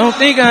right now. Don't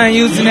think I ain't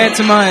using that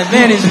to my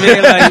advantage,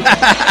 man. Like,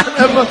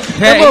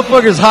 that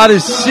motherfucker's hot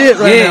as shit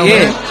right now,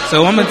 man.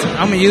 So I'm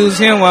gonna use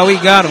him while we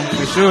got him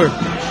for sure.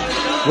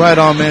 Right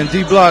on, man.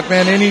 D Block,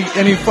 man.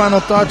 Any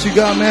final thoughts you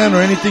got, man, or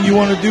anything you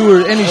want to do,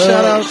 or any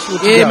shout outs?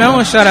 Yeah, man, I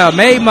want to shout out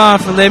Made Mom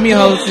for letting me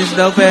host this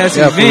dope ass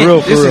Yeah, for event.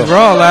 real, for This real. is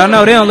raw. Like, I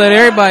know they don't let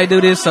everybody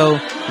do this, so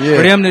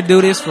for them to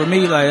do this for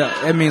me, like,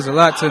 that means a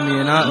lot to me.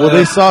 And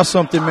they saw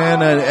something,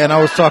 man, and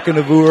I was talking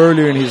to Vu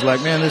earlier, and he's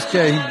like, man, this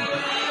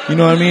cat, you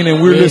know what I mean?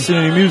 And we're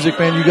listening to music,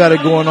 man. You got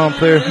it going on,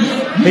 player.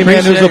 Hey,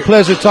 man, it was a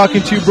pleasure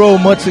talking to you, bro.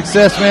 Much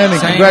success, man, and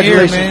Same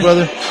congratulations, here, man.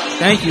 brother.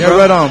 Thank you, Yeah, bro.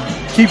 right on.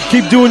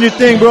 Keep doing your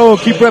thing, bro.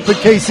 Keep repping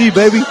KC,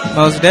 baby.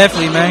 Most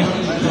definitely, man.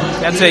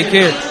 Gotta take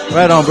care.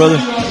 Right on, brother.